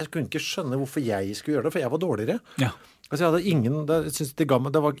 Jeg kunne ikke skjønne hvorfor jeg skulle gjøre det, for jeg var dårligere. Ja. Altså jeg hadde ingen, det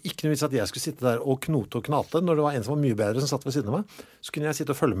var ikke noe vits at jeg skulle sitte der og knote og knate når det var en som var mye bedre som satt ved siden av meg. Så kunne jeg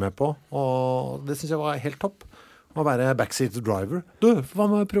sitte og følge med på, og det synes jeg var helt topp. Å være backseat driver. Du, hva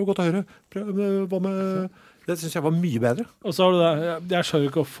med prøv å gå til høyre? Det synes jeg var mye bedre. Og så har du det, jeg skjønner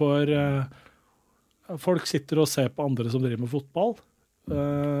ikke hvorfor folk sitter og ser på andre som driver med fotball.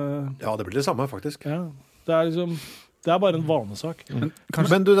 Ja, det blir det samme faktisk. Ja, det liksom... Det bare en vanesak. Men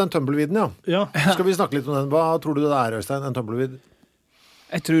du, den tumbleweeden, ja. Skal vi snakke litt om den? Hva tror du det Øystein, en tumbleweed?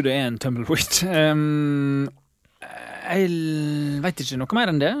 Jeg tror det en tumbleweed. Jeg vet ikke noe mer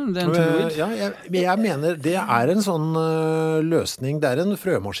enn det. Det en tumbleweed. Ja, jeg mener det en sånn løsning. Det en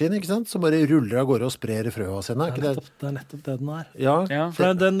frømaskin, ikke sant? Som bare ruller av gårde og sprer frøa sine. Det nettopp det den Ja.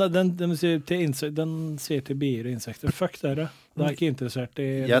 For den sier til bier og insekter, fuck dere. Det ikke interessert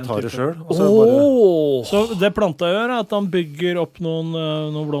i... Jeg tar det selv. Så det planta gjør at han bygger opp noen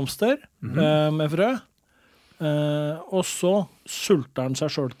blomster med frø, og så sulter han seg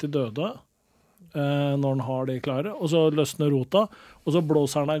selv til døde når han har de klare, og så løsner rota, og så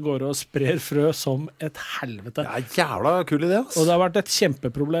blåser han av gårde og sprer frø som et helvete. Det jævla kul idé, ass. Og det har vært et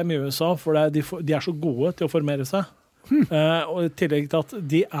kjempeproblem i USA, for de så gode til å formere seg. Og i tillegg til at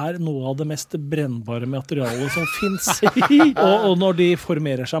de noe av det mest brennbare materialet som finnes. og når de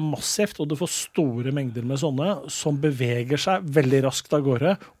formerer seg massivt, og du får store mengder med sånne, som beveger seg veldig raskt av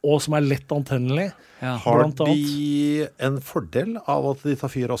gårde, og som lett antennelig. Ja. Har de en fordel av at de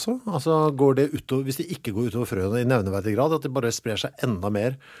tar fyr også? Altså går det utover, hvis de ikke går utover frøene i nevneverdig grad, at de bare sprer seg enda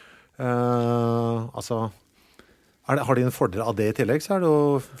mer? Har de en fordel av det i tillegg, så det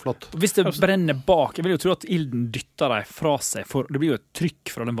jo flott. Hvis det brenner bak, jeg vil jo tro at ilden dytter deg fra seg, for det blir jo et trykk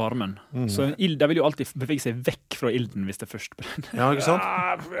fra den varmen. Så de vil jo alltid bevege seg vekk fra ilden hvis det først brenner. Ja, ikke sant?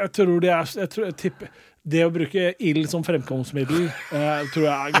 Ja, jeg tror jeg tipper det å bruke ild som fremkomstmiddel tror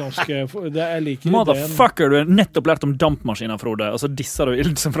jeg ganske... Jeg liker Motherfucker, du nettopp lært om dampmaskiner, Frode, og så disser du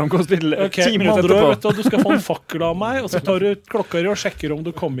ild som fremkomstmiddel 10 minutter etterpå. Vet du skal få en fakkel av meg, og så tar du klokka og sjekker om du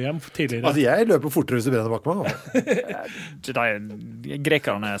kommer hjem tidligere. Altså, jeg løper fortere hvis du brenner bak meg.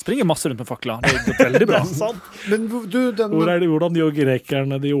 Grekerne springer masse rundt med fakler. Det går veldig bra. Det sant. Men du, hvordan gjør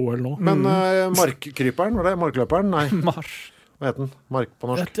grekerne det i OL nå? Men markkryperen, var det? Markløperen? Nei. Hva heter den? Mark på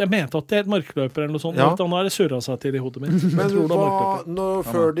norsk? Jeg mente at det et markløper eller noe sånt. Ja. Han har surret seg til i hodet mitt. Men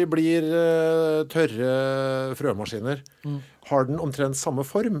før de blir tørre frømaskiner, har den omtrent samme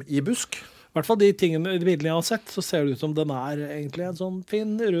form i busk? I hvert fall de tingene i bildene jeg har sett, så ser det ut som den egentlig en sånn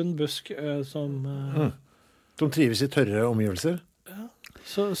fin, rund busk som trives i tørre omgivelser? Ja.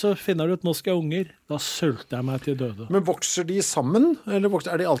 Så finner du ut nå skal jeg unger, da sulter jeg meg til døde. Men vokser de sammen, eller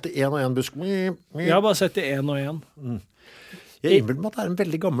de alltid en og en busk? Jeg har bare sett det en og en. Jeg innbiller meg at det en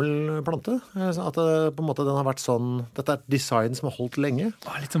veldig gammel plante. At på en måte den har vært sånn... Dette et design som har holdt lenge.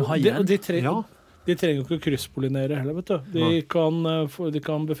 Litt som haien. De trenger jo ikke å krysspollinere heller, vet du. De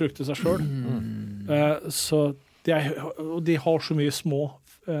kan befrukte seg selv. Så de har så mye små...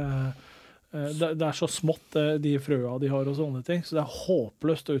 Det så smått, de frøa de har og sånne ting. Så det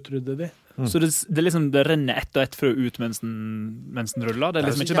håpløst å utrydde de. Så det liksom det renner ett og ett frø ut mens den ruller? Det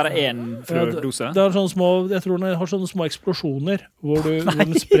liksom ikke bare én frødose? Det sånne små, jeg tror den har sånne små eksplosjoner hvor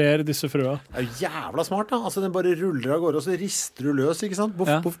den sprer disse frøa. Det jo jævla smart da. Altså den bare ruller av gårde og så rister du løs, ikke sant?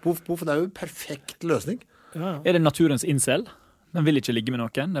 Puff, puff, puff, puff. Det jo en perfekt løsning. Ja. Det naturens incel? Den vil ikke ligge med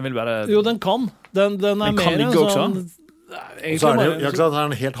noen? Den vil bare... Jo, den kan. Den mer enn sånn... Og så det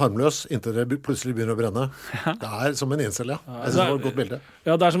en helt harmløs inntil det plutselig begynner å brenne. Det som en incel, ja. Jeg synes det var et godt bilde.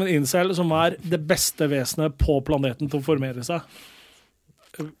 Ja, det som en incel som det beste vesenet på planeten til å formere seg.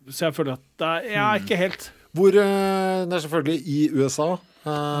 Så jeg føler at jeg ikke helt... Det selvfølgelig i USA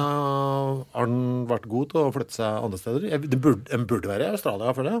har den vært god til å flytte seg andre steder. Den burde være i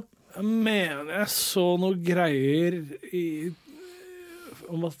Australia, føler jeg. Jeg mener jeg så noe greier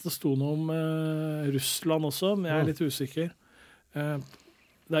om at det sto noe om Russland også, men jeg litt usikker.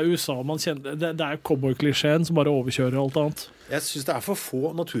 Det USA man kjenner. Det cowboy-klisjeen som bare overkjører alt annet. Jeg synes det for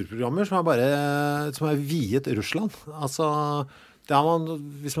få naturprogrammer som er viet Russland. Altså,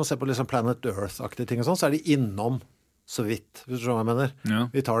 hvis man ser på liksom Planet Earth-aktige ting og sånn, så de innom så vidt, hvis du skjønner hva jeg mener. Ja.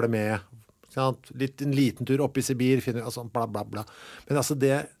 Vi tar det med en liten tur opp i Sibir, finner altså, bla bla bla. Men altså,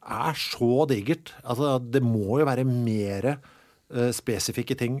 det så digert. Altså, det må jo være mer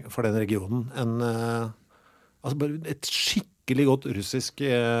spesifikke ting for den regionen enn altså, bare et skikkelig godt russisk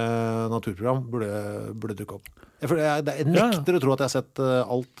naturprogram burde dukke opp. Jeg nekter å tro at jeg har sett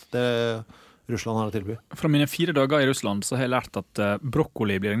alt det Russland har å tilby. Fra mine 4 dager i Russland så har jeg lært at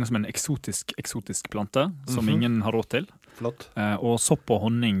brokkoli blir som en eksotisk plante som ingen har råd til. Flott. Og sopp og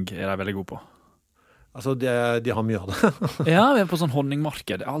honning de veldig gode på. Altså, de har mye av det. Ja, vi på sånn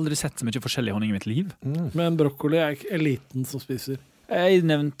honningmarked. Jeg har aldri sett så mye forskjellig honning i mitt liv. Men brokkoli eliten som spiser. Jeg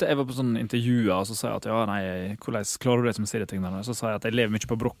var på sånn intervjuer, og så sa jeg at hvordan klarer du det som serietegnerne? Så sa jeg at jeg lever mye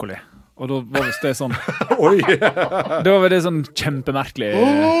på brokkoli. Og da var det sånn Oi! Da var det sånn kjempemerkelig.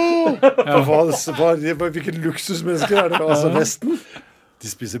 Hvilken luksusmennesker det? Altså Vesten? De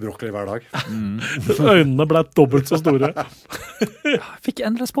spiser brokkoli hver dag. Øynene ble dobbelt så store. Jeg fikk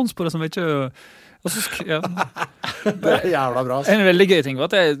en respons på det som ikke... Det jævla bra. En veldig gøy ting var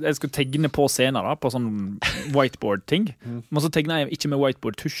at jeg skulle tegne på scener da, på sånn whiteboard-ting. Men så tegnet jeg ikke med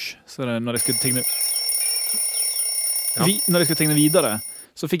whiteboard-tusj. Så når jeg skulle tegne videre,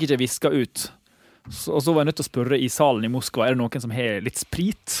 så fikk jeg ikke viska ut. Og så var jeg nødt til å spørre i salen i Moskva, det noen som har litt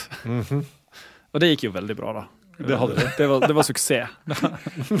sprit? Og det gikk jo veldig bra da. Det var suksess.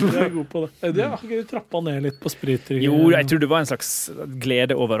 Jeg god på det. Det har ikke trappet ned litt på sprit. Jo, jeg tror det var en slags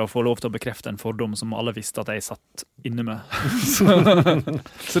glede over å få lov til å bekrefte en fordom som alle visste at jeg satt inne med. Så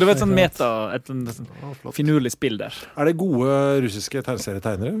det var et sånn et finurlig spill der. Det gode russiske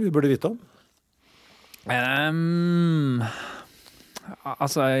tegneserietegnere vi burde vite om?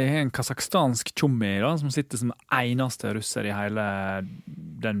 Altså, jeg har en kazakhstansk tjommi da, som sitter som eneste russer i hele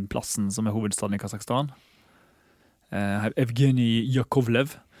den plassen som hovedstaden i Kazakhstan. Evgenij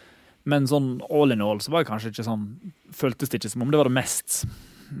Yakovlev. Men sånn all in all så var det kanskje ikke sånn, føltes det ikke som om det var det mest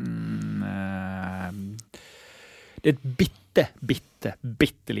det et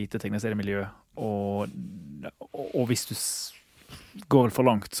bitte lite tegneseriemiljø og hvis du går for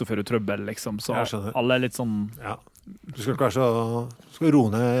langt så får du trøbbel liksom, så alle litt sånn du skal kanskje roe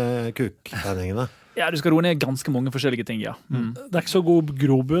ned kuktegningene. Ja, du skal roe ned ganske mange forskjellige ting, ja. Det ikke så god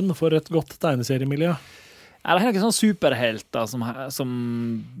grobunn for et godt tegneseriemiljø. Det er noen sånne superhelter som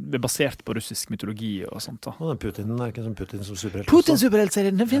er basert på russisk mytologi og sånt da. Og Putin ikke som Putin som superhelt.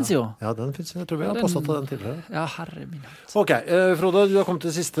 Putin-superheltserien, den finnes jo. Ja, den finnes. Jeg tror vi har postet på den tidligere. Ja, herre min. Ok, Frode, du har kommet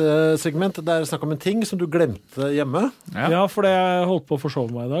til siste segment. Det snakk om en ting som du glemte hjemme. Ja, for jeg holdt på å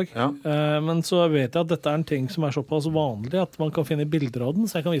forsove meg i dag. Ja. Men så vet jeg at dette er en ting som er såpass vanlig at man kan finne bilder av den,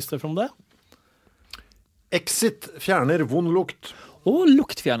 så jeg kan vise deg frem det. Exit fjerner vond lukt.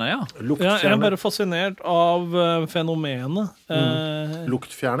 Luktfjerner, ja. Jeg er bare fascinert av fenomenet.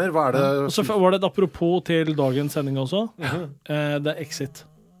 Luktfjerner, hva det? Og så var det et apropos til dagens sending også. Det er Exit.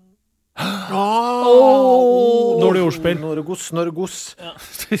 Dårlig ordspill. Norgos. Ja.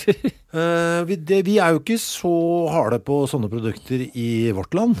 Vi er jo ikke så harde på sånne produkter i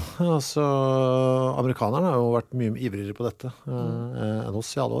vårt land. Altså, amerikanerne har jo vært mye ivrigere på dette enn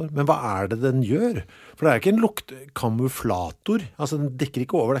oss i alle år. Men hva det den gjør? For det ikke en luktkamuflator. Altså, den dekker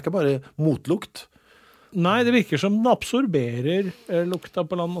ikke over. Det ikke bare motlukt. Nei, det virker som den absorberer lukta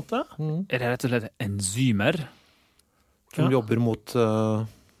på en annen måte. Det rett og slett enzymer? Som jobber mot...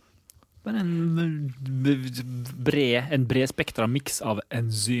 Men en bred spektra mix av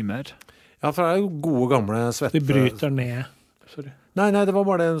enzymer. Ja, for det jo gode gamle svette. De bryter ned. Sorry. Nei, det var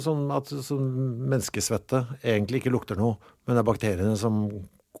bare det sånn at menneskesvette egentlig ikke lukter noe, men det bakteriene som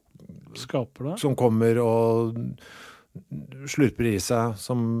skaper det. Som kommer og slurper i seg,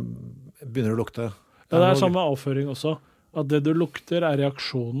 som begynner å lukte. Ja, det samme avføring også. At det du lukter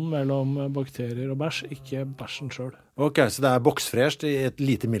reaksjonen mellom bakterier og bæsj, ikke bæsjen selv. Ok, så det boksfresht i et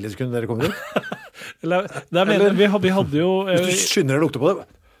lite millisekund dere kommer ut? Vi hadde jo... Hvis du skynder deg å lukte på det,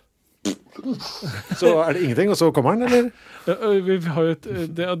 så det ingenting, og så kommer den, eller? Vi har jo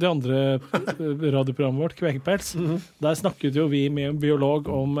det andre radioprogrammet vårt, Kvekepels. Der snakket jo vi med en biolog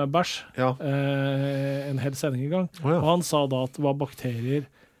om bæsj en hel sending i gang. Og han sa da at det var bakterier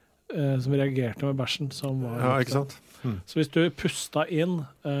som reagerte med bæsjen som var... Ja, ikke sant? Så hvis du pusta inn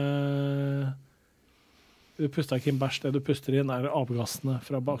du puster ikke inn bæsj, det du puster inn avgassene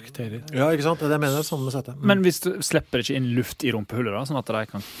fra bakterier. Ja, ikke sant? Det mener jeg sånn med settet. Men hvis du slipper ikke inn luft i rumpehullet da, sånn at de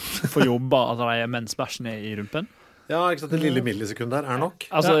kan få jobba mens bæsjen i rumpen? Ja, ikke sant, det lille millisekund der nok.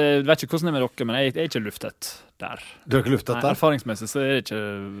 Altså, jeg vet ikke hvordan det er med dere, men jeg er ikke luftet der. Du har ikke luftet der? Erfaringsmessig så er det ikke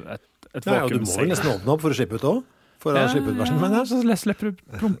et vakuum. Nei, og du må vel nesten åpne opp for å slippe ut også? For å slippe ut versen. Men så slipper du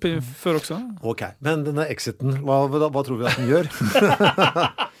promp før også. Ok, men denne exiten, hva tror vi at den gjør?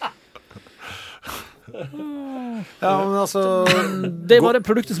 Ja, men altså det var det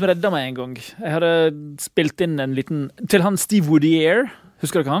produktet som redda meg en gang. Jeg hadde spilt inn en liten til han Steve Woodier.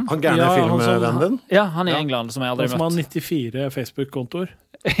 Husker dere han? Han gærne filmvennen din? Ja, han i England som jeg aldri har møtt. Han som har 94 Facebook-kontoer.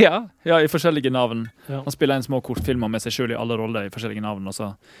 Ja, i forskjellige navn. Han spiller en små kortfilmer med seg selv i alle roller i forskjellige navn, og så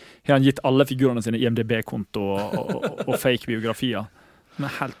har han gitt alle figurene sine IMDb-konto og fake-biografier.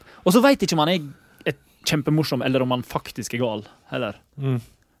 Og så vet ikke om han er kjempemorsom, eller om han faktisk er gal, heller.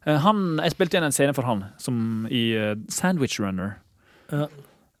 Jeg spilte igjen en scene for han, som i Sandwich Runner.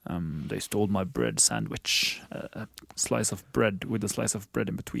 They stole my bread sandwich. A slice of bread with a slice of bread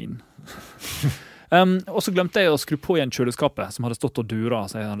in between. Og så glemte jeg å skru på igjen kjøleskapet som hadde stått og dura,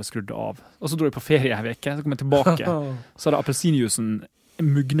 så jeg hadde skrudd det av. Og så dro jeg på ferie en veke, så kom jeg tilbake. Så hadde appelsinjuicen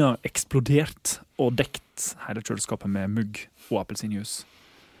mugna eksplodert og dekt hele kjøleskapet med mugg og appelsinjuice.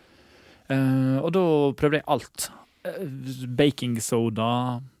 Og da prøvde jeg alt. Baking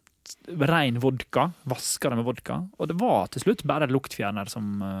soda, ren vodka, vaska det med vodka, og det var til slutt bare luktfjerner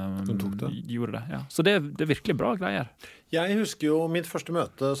som gjorde det. Ja. Så det er virkelig bra greier. Jeg husker jo mitt første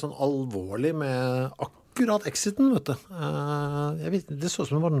møte sånn alvorlig med akkurat exiten, vet du. Det så ut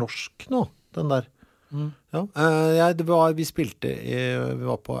som det var norsk nå, den der. Ja. Vi spilte vi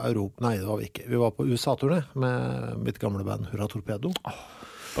var på Europa, nei det var vi ikke. Vi var på USA-turné med mitt gamle band Hurra Torpedo.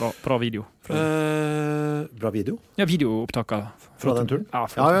 Bra video. Bra video? Ja, videoopptaket fra den turen.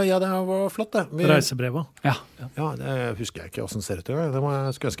 Ja, det var flott det. Reisebrevet. Ja, det husker jeg ikke hvordan det ser ut i gang. Det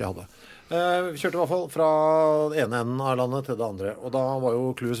skulle ønske jeg hadde. Vi kjørte i hvert fall fra det ene enden av landet til det andre. Og da var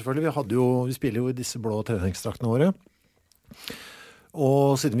jo clouet selvfølgelig, vi spiller jo i disse blå treningsdraktene våre.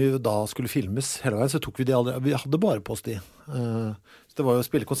 Og siden vi da skulle filmes hele veien, så tok vi de aldri. Vi hadde bare på oss de. Så det var jo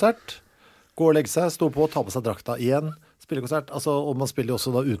spillekonsert, gå og legge seg, stå på, ta på seg drakta igjen, spillekonsert, og man spiller jo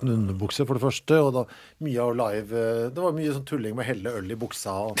også da uten underbukse for det første, og da mye av live, det var mye sånn tulling med helle øl i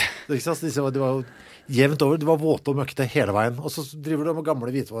buksa, og det var jo jevnt over, det var våte og møkkete hele veien, og så driver du med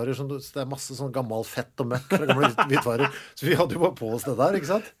gamle hvitvarer, så det er masse sånn gammel fett og møkk fra gamle hvitvarer, så vi hadde jo bare på oss det der, ikke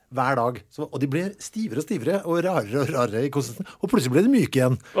sant? Hver dag. Og de ble stivere og stivere, og rarere i konsistensen, og plutselig ble de myke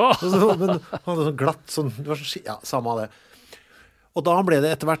igjen. Men han hadde sånn glatt, det var sånn, ja, samme av det. Og da ble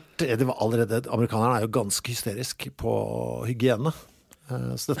det etter hvert, amerikanerne er jo ganske hysterisk på hygiene.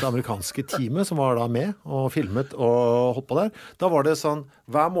 Så dette amerikanske teamet som var da med og filmet og holdt på der, da var det sånn,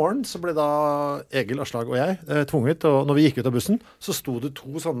 hver morgen så ble da Egil, Aslag og jeg tvunget, og når vi gikk ut av bussen, så sto det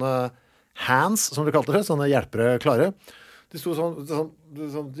 2 sånne hands, som de kalte det, sånne hjelpere klare. De sto sånn,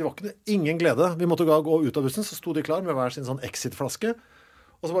 de var ikke ingen glede. Vi måtte gå ut av bussen, så sto de klar med hver sin sånn exit-flaske.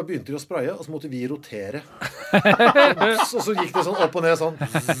 Og så bare begynte de å spraye, og så måtte vi rotere. Og så gikk det sånn opp og ned, sånn.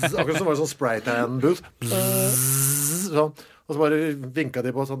 Akkurat som var det sånn spraytan-booth. Sånn. Og så bare vinket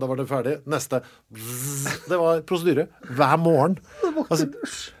de på, sånn, da var det ferdig. Neste. Det var prosedyre. Hver morgen. Det var ikke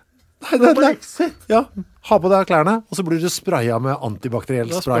dusj. Nei. Ja, ha på deg klærne, og så blir du sprayet med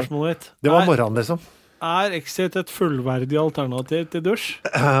antibakteriell spray. Det var morgenen, liksom. Er Exit et fullverdig alternativ til dusj?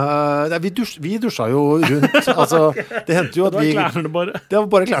 Vi dusja jo rundt. Altså, det hendte jo at vi... Det var klærne bare. Det var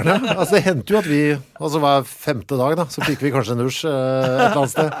bare klærne. Altså, det hendte jo at vi... Altså, hver 5. dag da, så fikk vi kanskje en dusj et eller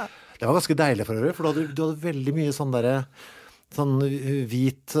annet sted. Det var ganske deilig for øvrig, for du hadde veldig mye sånn der... Sånn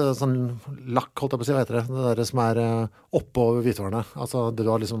hvit, sånn lakk, holdt jeg på å si, hva heter det? Det der som er oppå hvitvarene. Altså, det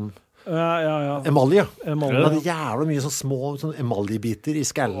var liksom... Ja. Emalje. Det hadde jævlig mye sånn små sånn emaljebiter i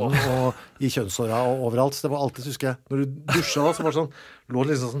skallen og i kjønnsåra og overalt. Så det var alltid, husker jeg, når du dusja da, så var det sånn, lå det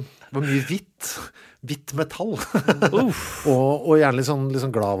liksom sånn, det var mye hvitt metall. og gjerne litt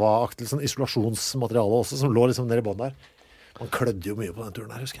sånn glava-aktig, sånn isolasjonsmateriale også, som lå liksom nede i bånn der. Man klødde jo mye på den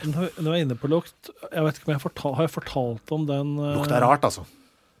turen her, husker jeg. Når jeg er inne på lukt, jeg vet ikke om har jeg fortalt om den... Lukt er rart, altså.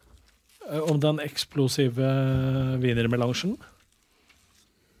 Om den eksplosive wienermelangen.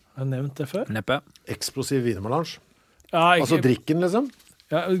 Har jeg nevnt det før? Neppe. Eksplosiv wienermelange. Ja, altså drikken, liksom?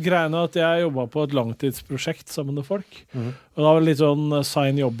 Ja, greien er at jeg jobbet på et langtidsprosjekt sammen med folk. Og da var det litt sånn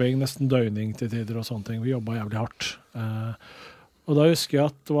sign jobbing, nesten døgning til tider og sånne ting. Vi jobbet jævlig hardt. Og da husker jeg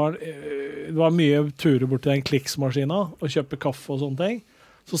at det var mye turer bort til den kliksmaskina og kjøpe kaffe og sånne ting.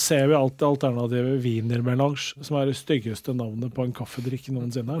 Så ser vi alltid alternativet wienermelange, som er det styggeste navnet på en kaffedrikk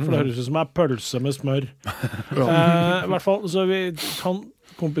noensinne. For det høres ut som en pølse med smør. I hvert fall, så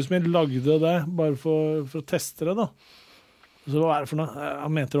kompisen min lagde det bare for å teste det da. Så hva er det for noe?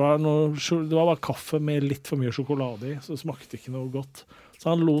 Han mente det var bare kaffe med litt for mye sjokolade i, så det smakte ikke noe godt. Så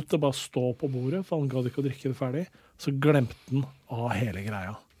han lot det bare stå på bordet, for han gadd ikke å drikke det ferdig. Så glemte han av hele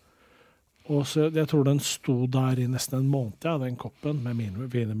greia. Og så, jeg tror den sto der i nesten en måned, den koppen med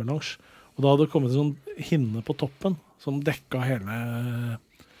wienermelange. Og da hadde det kommet en sånn hinne på toppen, som dekka hele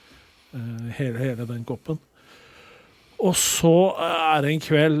den koppen. Og så er det en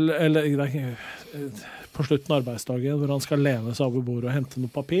kveld, eller på slutten av arbeidsdagen, hvor han skal lene seg over bordet og hente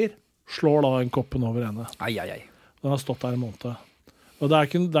noe papir, slår da en koppen over henne. Den har stått der en måned. Og det er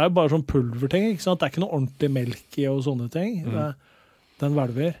jo bare sånn pulverting, ikke sant? Det er ikke noe ordentlig melk i og sånne ting. Den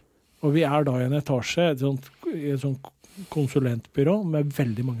hvelver. Og vi er da i en etasje, i et sånt konsulentbyrå med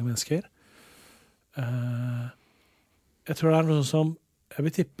veldig mange mennesker. Jeg tror det er noe som, jeg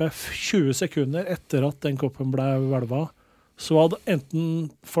vil tippe 20 sekunder etter at den koppen ble hvelva, så hadde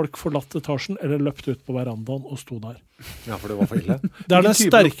enten folk forlatt etasjen eller løpt ut på verandaen og sto der. Ja, for det var for ille. Det er den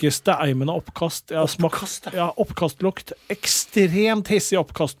sterkeste eimen av oppkast jeg har smakt. Ja, oppkastlukt. Ekstremt hissig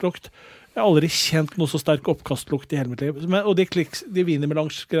oppkastlukt. Jeg har aldri kjent noe så sterk oppkastlukt i hele mitt liv. Og de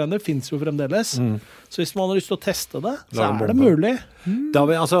wienermelange-greiene finnes jo fremdeles. Så hvis man har lyst til å teste det, så er det mulig.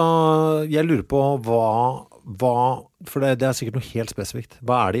 Jeg lurer på hva for det er sikkert noe helt spesifikt.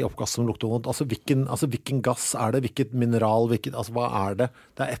 Hva er det i oppkast som lukter vondt? Altså hvilken gass er det? Hvilket mineral? Hva er det?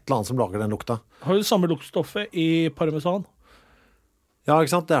 Det er et eller annet som lager den lukta. Har du det samme luktstoffet i parmesan? Ja,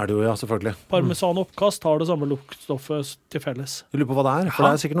 ikke sant? Det er det jo, ja, selvfølgelig. Parmesan og oppkast har det samme luktstoffet til felles. Jeg lurer på hva det er, for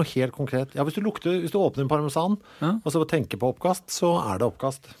det er sikkert noe helt konkret. Ja, hvis du åpner en parmesan, og så tenker på oppkast, så er det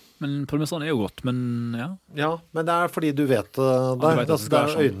oppkast. Men parmesan er jo godt, men ja. Ja, men det er fordi du vet det. Det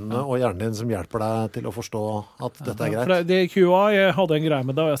er øynene og hjernen din som hjelper deg til å forstå at dette er greit. Det QA, jeg hadde en greie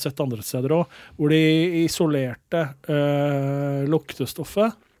med det, og jeg har sett andre steder også, hvor de isolerte luktestoffet,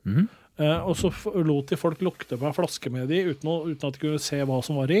 og så lot de folk lukte på en flaske med de uten at de kunne se hva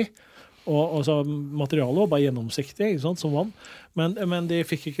som var i. Og altså, materialet var bare gjennomsiktig, ikke sant, som vann. Men de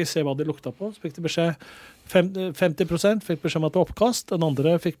fikk ikke se hva de lukta på. Så fikk de beskjed 50% fikk beskjed om at det var oppkast, den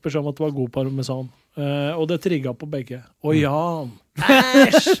andre fikk beskjed om at det var god parmesan. Og det trigget på begge. Og Jan!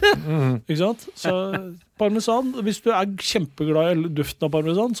 Æsj! Ikke sant? Så parmesan, hvis du er kjempeglad i duften av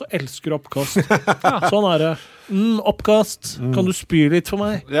parmesan, så elsker du oppkast. Sånn er det. Oppkast. Kan du spy litt for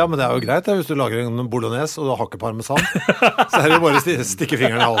meg? Ja, men det er jo greit hvis du lager en bolognese og du har ikke parmesan. Så er det jo bare å stikke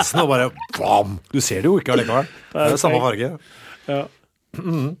fingeren i halsen og bare bam! Du ser det jo ikke allikevel. Det er jo samme farge. Ja.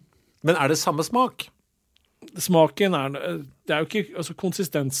 Men er det samme smak? Smaken det er jo ikke, altså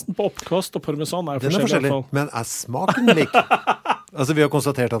konsistensen på oppkast og parmesan er jo forskjellig. Men er smaken lik? Altså vi har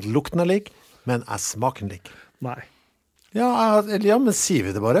konstatert at lukten er lik, men er smaken lik? Nei. Ja, men sier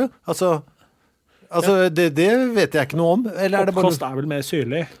vi det bare? Altså det vet jeg ikke noe om. Eller oppkast er vel mer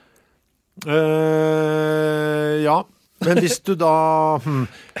syrlig? Ja. Men hvis du da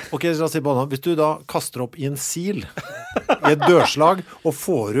ok, la oss si på hvis du da kaster opp i en sil i et dørslag og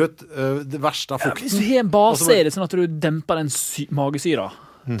får ut det verste av fukten. Hvis du har en base, er det sånn at du demper den magesyra.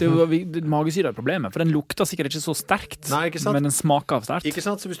 Magesyra er problemet, for den lukter sikkert ikke så sterkt. Nei, ikke sant? Men den smaker sterkt. Ikke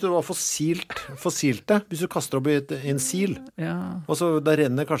sant? Så hvis du var fossilt det, hvis du kaster opp i en sil, og så da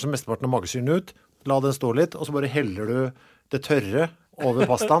renner kanskje mesteparten av magesyren ut, la den stå litt, og så bare heller du det tørre over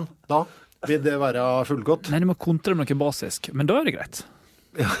pastaen, da vil det være fullgodt? Nei, du må kontre med noe basisk, men da er det greit.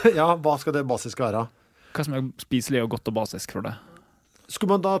 Ja, hva skal det basisk være? Hva som er spiselig og godt og basisk for det?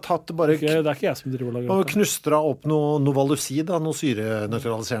 Skulle man da tatt bare det er ikke jeg som driver og lager og knustra opp noe valusid, noe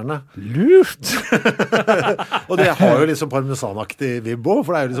syrenøytraliserende. Lurt! Og det har jo liksom parmesanaktig vibb også,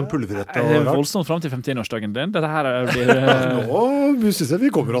 for det er jo liksom pulverrett og rart. Det er voldsomt frem til 15-årsdagen din. Dette her blir nå synes jeg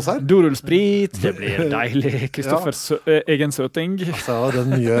vi kommer oss her. Dorullsprit, det blir deilig. Kristoffers egen søting.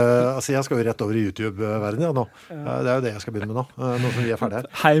 Jeg skal jo rett over i YouTube-verdenen nå. Det er jo det jeg skal begynne med nå, nå som vi er ferdige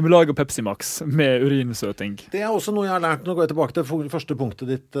her. Heimelag og Pepsi Max med urinsøting. Det er også noe jeg har lært. Nå går jeg tilbake til første punktet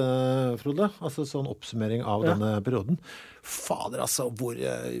ditt, Frode. Altså sånn oppsummering av denne perioden. Fader, altså, hvor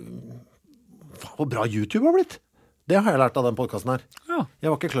bra YouTube har blitt. Det har jeg lært av den podcasten her. Ja. Jeg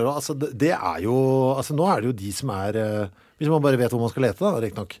var ikke klar over, altså, det er jo, altså nå er det jo de som er, hvis man bare vet hvor man skal lete da,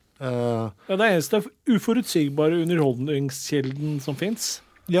 riktig nok. Det er eneste uforutsigbare underholdningskilden som finnes.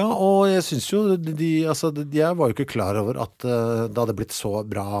 Ja, og jeg synes jo, jeg var jo ikke klar over at det hadde blitt så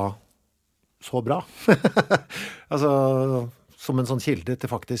bra. Altså som en sånn kilde til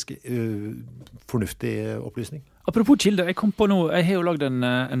faktisk fornuftig opplysning. Apropos kilder, jeg kom på nå, jeg har jo lagd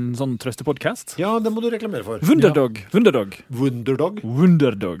en sånn trøstepodcast. Ja, det må du reklamere for. Wunderdog.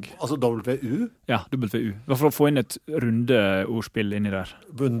 Altså WU? Ja, WU. For å få inn et runde ordspill inni der.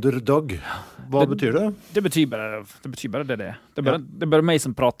 Wunderdog. Hva betyr det? Det betyr bare det det er. Det er bare meg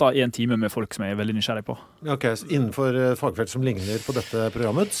som prater i en time med folk som jeg er veldig nysgjerrig på. Ok, så innenfor fagfelt som ligner på dette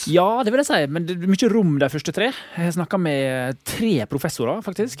programmet? Ja, det vil jeg si, men det er mye rom de første 3. Jeg har snakket med 3 professorer,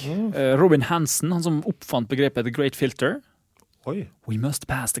 faktisk. Robin Hansen, han som oppfant begrepet The Great Filter. Oi. We must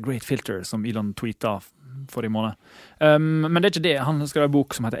pass the great filter, som Elon tweetet forrige måned. Men det er ikke det. Han skrev en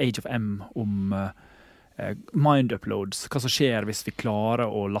bok som heter Age of M, om mind uploads. Hva som skjer hvis vi klarer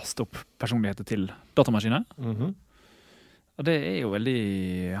å laste opp personligheter til datamaskiner. Og det er jo veldig...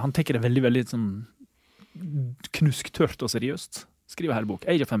 Han tenker det veldig, veldig sånn knusktørt og seriøst. Skriver hele bok.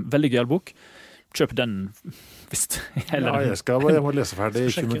 Age of M, veldig gøyal bok. Kjøp den hvis jeg må lese ferdig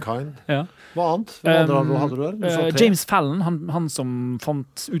Humankind. Ja. Hva annet? Hva hadde du der? James Fallon, han som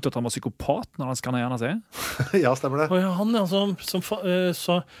fant ut at han var psykopat når han skannet hjernen sin. Ja, stemmer det. Og ja,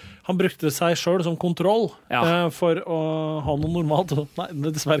 så han brukte seg selv som kontroll for å ha noe normalt. Nei,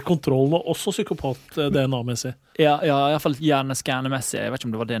 dessverre kontrollen var også psykopat-DNA-messig. Ja, i hvert fall hjerneskannemessig. Jeg vet ikke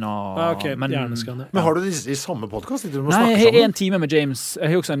om det var DNA. Okay, men har du disse i samme podcast? Nei, jeg har en time med James.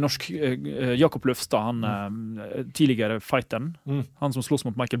 Jeg har også en norsk Jakob Løfstad, han tidligere fighteren. Han som slåss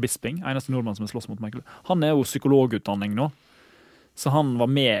mot Michael Bisping. Eneste nordmann som slåss mot Michael. Han er jo psykologutdanning nå. Så han var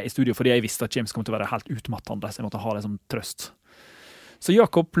med i studio fordi jeg visste at James kom til å være helt utmattende, så jeg måtte ha det som trøst. Så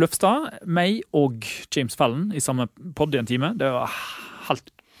Jakob Løfstad, meg og James Fallon i samme podd i en time. Det var helt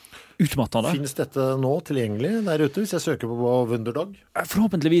utmattende. Finnes dette nå tilgjengelig der ute, hvis jeg søker på Wunderdog?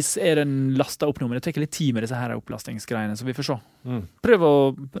 Forhåpentligvis er den lastet opp nå, men det tar litt tid med disse her opplastingsgreiene, så vi får se. Prøv å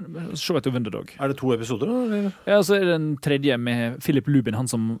se etter Wunderdog. Er det 2 episoder da? Eller? Ja, så er det den 3. med Philip Lubin,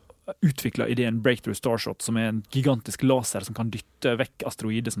 han som utviklet ideen Breakthrough Starshot, som er en gigantisk laser som kan dytte vekk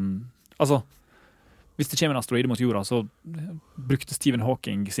asteroider som... Altså... Hvis det kommer en asteroide mot jorda, så brukte Stephen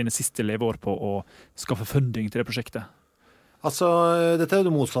Hawking sine siste leveår på å skaffe funding til det prosjektet. Altså, dette er jo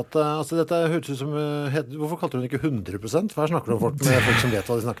det motsatte. Altså, dette høres ut som... Hvorfor kalte du den ikke 100%? For her snakker du om folk som vet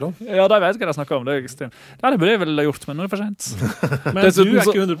hva de snakker om. Ja, de vet hva de snakker om. Det er ekstremt. Ja, det burde jeg vel ha gjort, men nå er det for sent. Men du er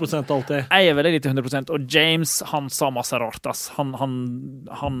ikke 100% alltid. Jeg er veldig litt 100%, og James, han sa masse rart, ass. Han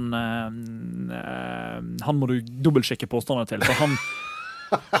må du dobbeltsjekke påstandene til, for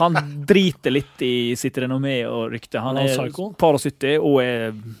han driter litt i sitt renommé og rykte. Han er par og 70 og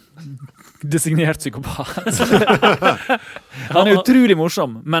er designert psykopat. Han er utrolig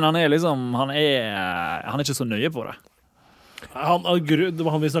morsom, men han er ikke så nøye på det. Han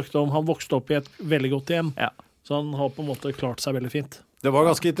vi snakket om, han vokste opp i et veldig godt hjem. Ja. Så han har på en måte klart seg veldig fint. Det var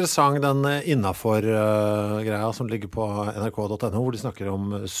ganske interessant den innenfor-greia som ligger på nrk.no, hvor de snakker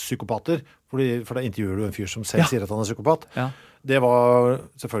om psykopater. For da intervjuer du en fyr som selv sier at han er psykopat. Ja. Det var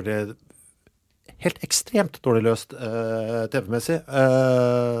selvfølgelig helt ekstremt dårlig løst TV-messig.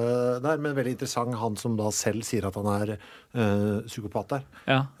 Men veldig interessant, han som da selv sier at han er psykopat der.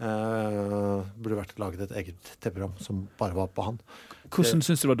 Ja. Burde vært laget et eget TV-program som bare var på han. Hvordan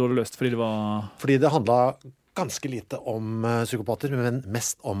synes du det var dårlig løst? Fordi det handlet ganske lite om psykopater, men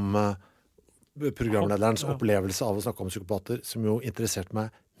mest om programlederens opplevelse av å snakke om psykopater, som jo interesserte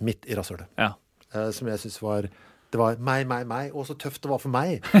meg midt i rasshølet. Ja. Som jeg synes det var meg, og så tøft det var for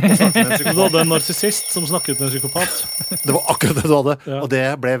meg. Du hadde en narsissist som snakket med en psykopat. Det var akkurat det du hadde, og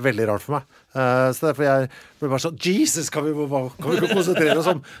det ble veldig rart for meg. Så derfor jeg ble bare sånn, Jesus, kan vi ikke konsentrere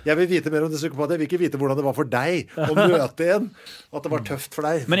oss om? Jeg vil vite mer om det psykopat, jeg vil ikke vite hvordan det var for deg å møte en, at det var tøft for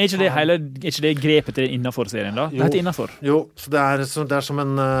deg. Men er ikke det grepet til innenfor serien da? Det heter innenfor. Jo, så det er som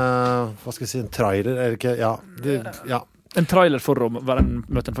en, hva skal jeg si, en trailer, eller ikke? Ja. En trailer for å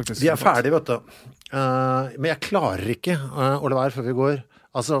møte en faktisk. Vi er ferdige, vet du. Men jeg klarer ikke å la være før vi går.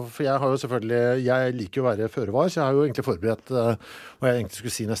 Altså, for jeg har jo selvfølgelig, jeg liker jo å være føre-var, så jeg har jo egentlig forberedt hva jeg egentlig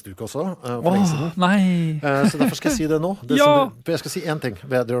skulle si neste uke også, for lenge siden. Nei! Så derfor skal jeg si det nå. For jeg skal si en ting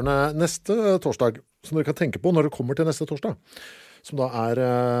vedrørende neste torsdag, som dere kan tenke på når det kommer til neste torsdag, som da er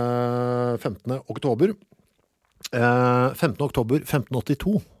 15. oktober. 15. oktober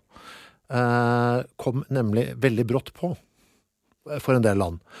 1582 kom nemlig veldig brått på for en del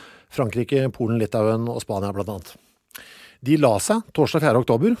land. Frankrike, Polen, Litauen og Spania blant annet. De la seg torsdag 4.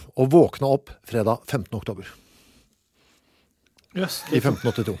 oktober og våkna opp fredag 15. oktober. Yes. I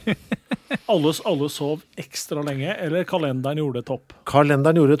 1582. Alle sov ekstra lenge, eller kalenderen gjorde det topp?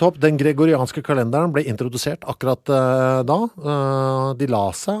 Kalenderen gjorde det topp. Den gregorianske kalenderen ble introdusert akkurat da. De la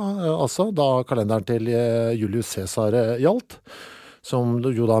seg altså da kalenderen til Julius Caesar gjaldt, som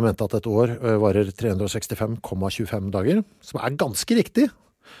jo da mente at et år varer 365,25 dager, som er ganske riktig.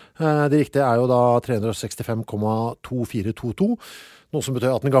 Det riktige jo da 365,2422, noe som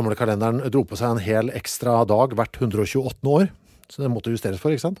betyr at den gamle kalenderen dro på seg en hel ekstra dag hvert 128. år. Så det måtte justeres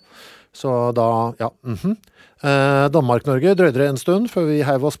for, ikke sant? Så da, Danmark-Norge drøyde en stund før vi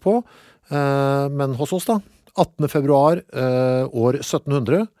heiv oss på, men hos oss da, 18. februar år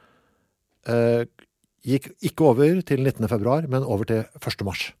 1700, gikk ikke over til 19. februar, men over til 1.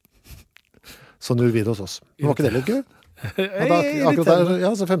 mars. Så nå videre hos oss. Det var ikke det litt gøy? Akkurat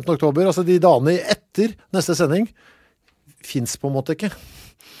der, så 15. oktober, altså de dagene etter neste sending, finnes på en måte ikke.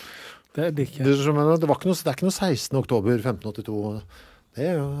 Det det ikke. Det er ikke noe 16. oktober 1582. Det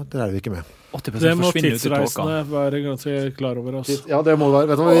vi ikke med. 80% det må tidsreisende være ganske klar over oss. Ja, det må det være.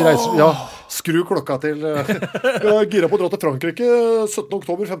 Vet du hva, vi reiser, skru klokka til gira på å dra til Frankrike 17.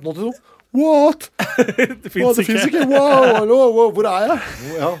 oktober 1582. What? Det finnes ikke. Wow, hvor jeg?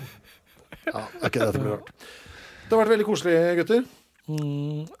 Ja, ikke det blir rart. Det har vært veldig koselig, gutter.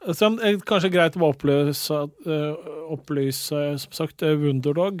 Kanskje greit å opplyse som sagt,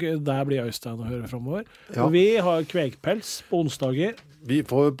 Wunderdog, der blir Øystein å høre fremover. Ja. Vi har kvegpels på onsdager. Vi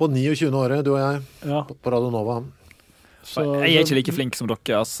får på 29. året, du og jeg, på Radio Nova. Så, jeg ikke like flink som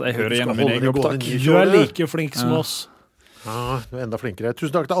dere, altså. Jeg hører gjennom mine egne opptak. Du like flink som oss. Ja, du enda flinkere.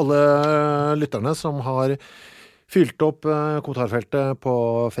 Tusen takk til alle lytterne som har fylt opp kommentarfeltet på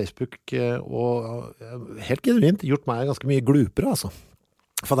Facebook og helt genuint gjort meg ganske mye glupere, altså.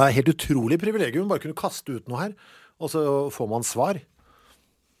 For det helt utrolig privilegium bare kunne kaste ut noe her, og så får man svar.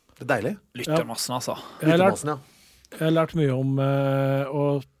 Det deilig. Lyttermassen, altså. Jeg har lært mye om,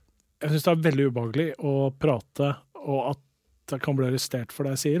 og jeg synes det veldig ubehagelig å prate, og at jeg kan bli arrestert for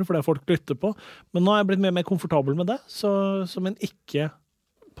det jeg sier, for det folk lytter på. Men nå har jeg blitt mer komfortabel med det, så, som en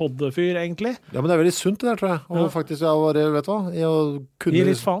ikke-poddefyr, egentlig. Ja, men det veldig sunt det der, tror jeg. Og faktisk, vet du hva? Gi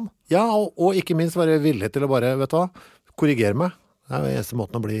litt faen. Ja, og ikke minst være villig til å bare, vet du hva, korrigere meg. Det den eneste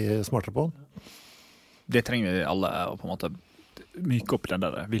måten å bli smartere på. Det trenger vi alle, å på en måte myke opp den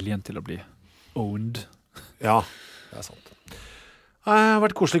der viljen til å bli owned. Ja, det sant. Det har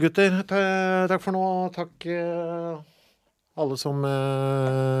vært koselig, gutter. Takk for nå. Takk alle som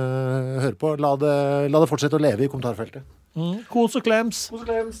hører på. La det fortsette å leve i kommentarfeltet. Kos og klems. Kos og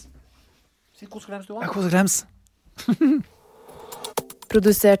klems. Si kos og klems, du også. Ja, kos og klems.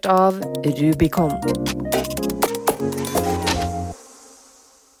 Produsert av Rubicon.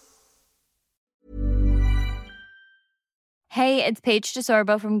 Hey, it's Paige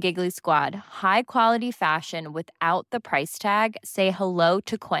DeSorbo from Giggly Squad. High quality fashion without the price tag. Say hello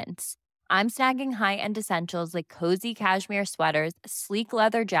to Quince. I'm snagging high-end essentials like cozy cashmere sweaters, sleek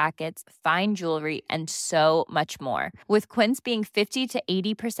leather jackets, fine jewelry, and so much more. With Quince being 50 to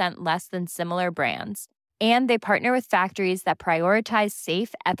 80% less than similar brands. And they partner with factories that prioritize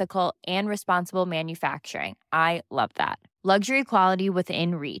safe, ethical, and responsible manufacturing. I love that. Luxury quality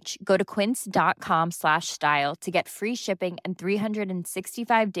within reach. Go to quince.com/style to get free shipping and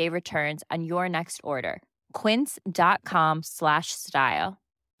 365-day returns on your next order. Quince.com/style.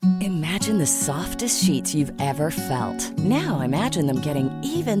 Imagine the softest sheets you've ever felt. Now imagine them getting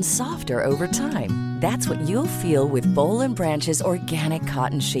even softer over time. That's what you'll feel with Boll & Branch's organic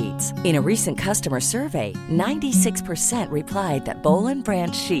cotton sheets. In a recent customer survey, 96% replied that Boll &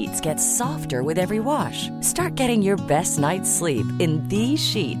 Branch sheets get softer with every wash. Start getting your best night's sleep in these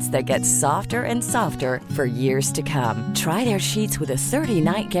sheets that get softer and softer for years to come. Try their sheets with a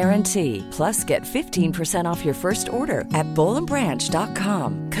 30-night guarantee. Plus, get 15% off your first order at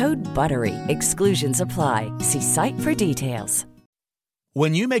bollandbranch.com. Code BUTTERY. Exclusions apply. See site for details.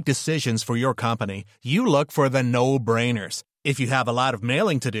 When you make decisions for your company, you look for the no-brainers. If you have a lot of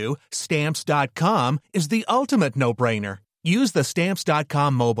mailing to do, Stamps.com is the ultimate no-brainer. Use the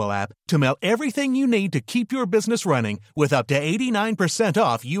Stamps.com mobile app to mail everything you need to keep your business running with up to 89%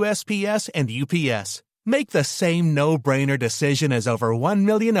 off USPS and UPS. Make the same no-brainer decision as over 1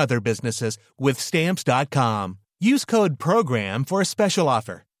 million other businesses with Stamps.com. Use code PROGRAM for a special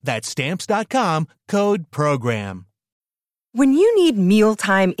offer. That's Stamps.com, code PROGRAM. When you need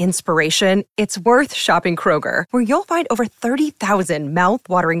mealtime inspiration, it's worth shopping Kroger, where you'll find over 30,000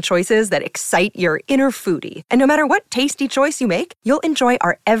 mouth-watering choices that excite your inner foodie. And no matter what tasty choice you make, you'll enjoy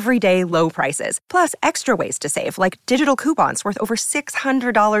our everyday low prices, plus extra ways to save, like digital coupons worth over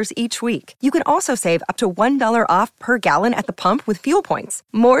 $600 each week. You can also save up to $1 off per gallon at the pump with fuel points.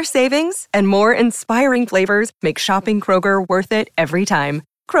 More savings and more inspiring flavors make shopping Kroger worth it every time.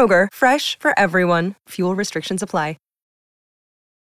 Kroger, fresh for everyone. Fuel restrictions apply.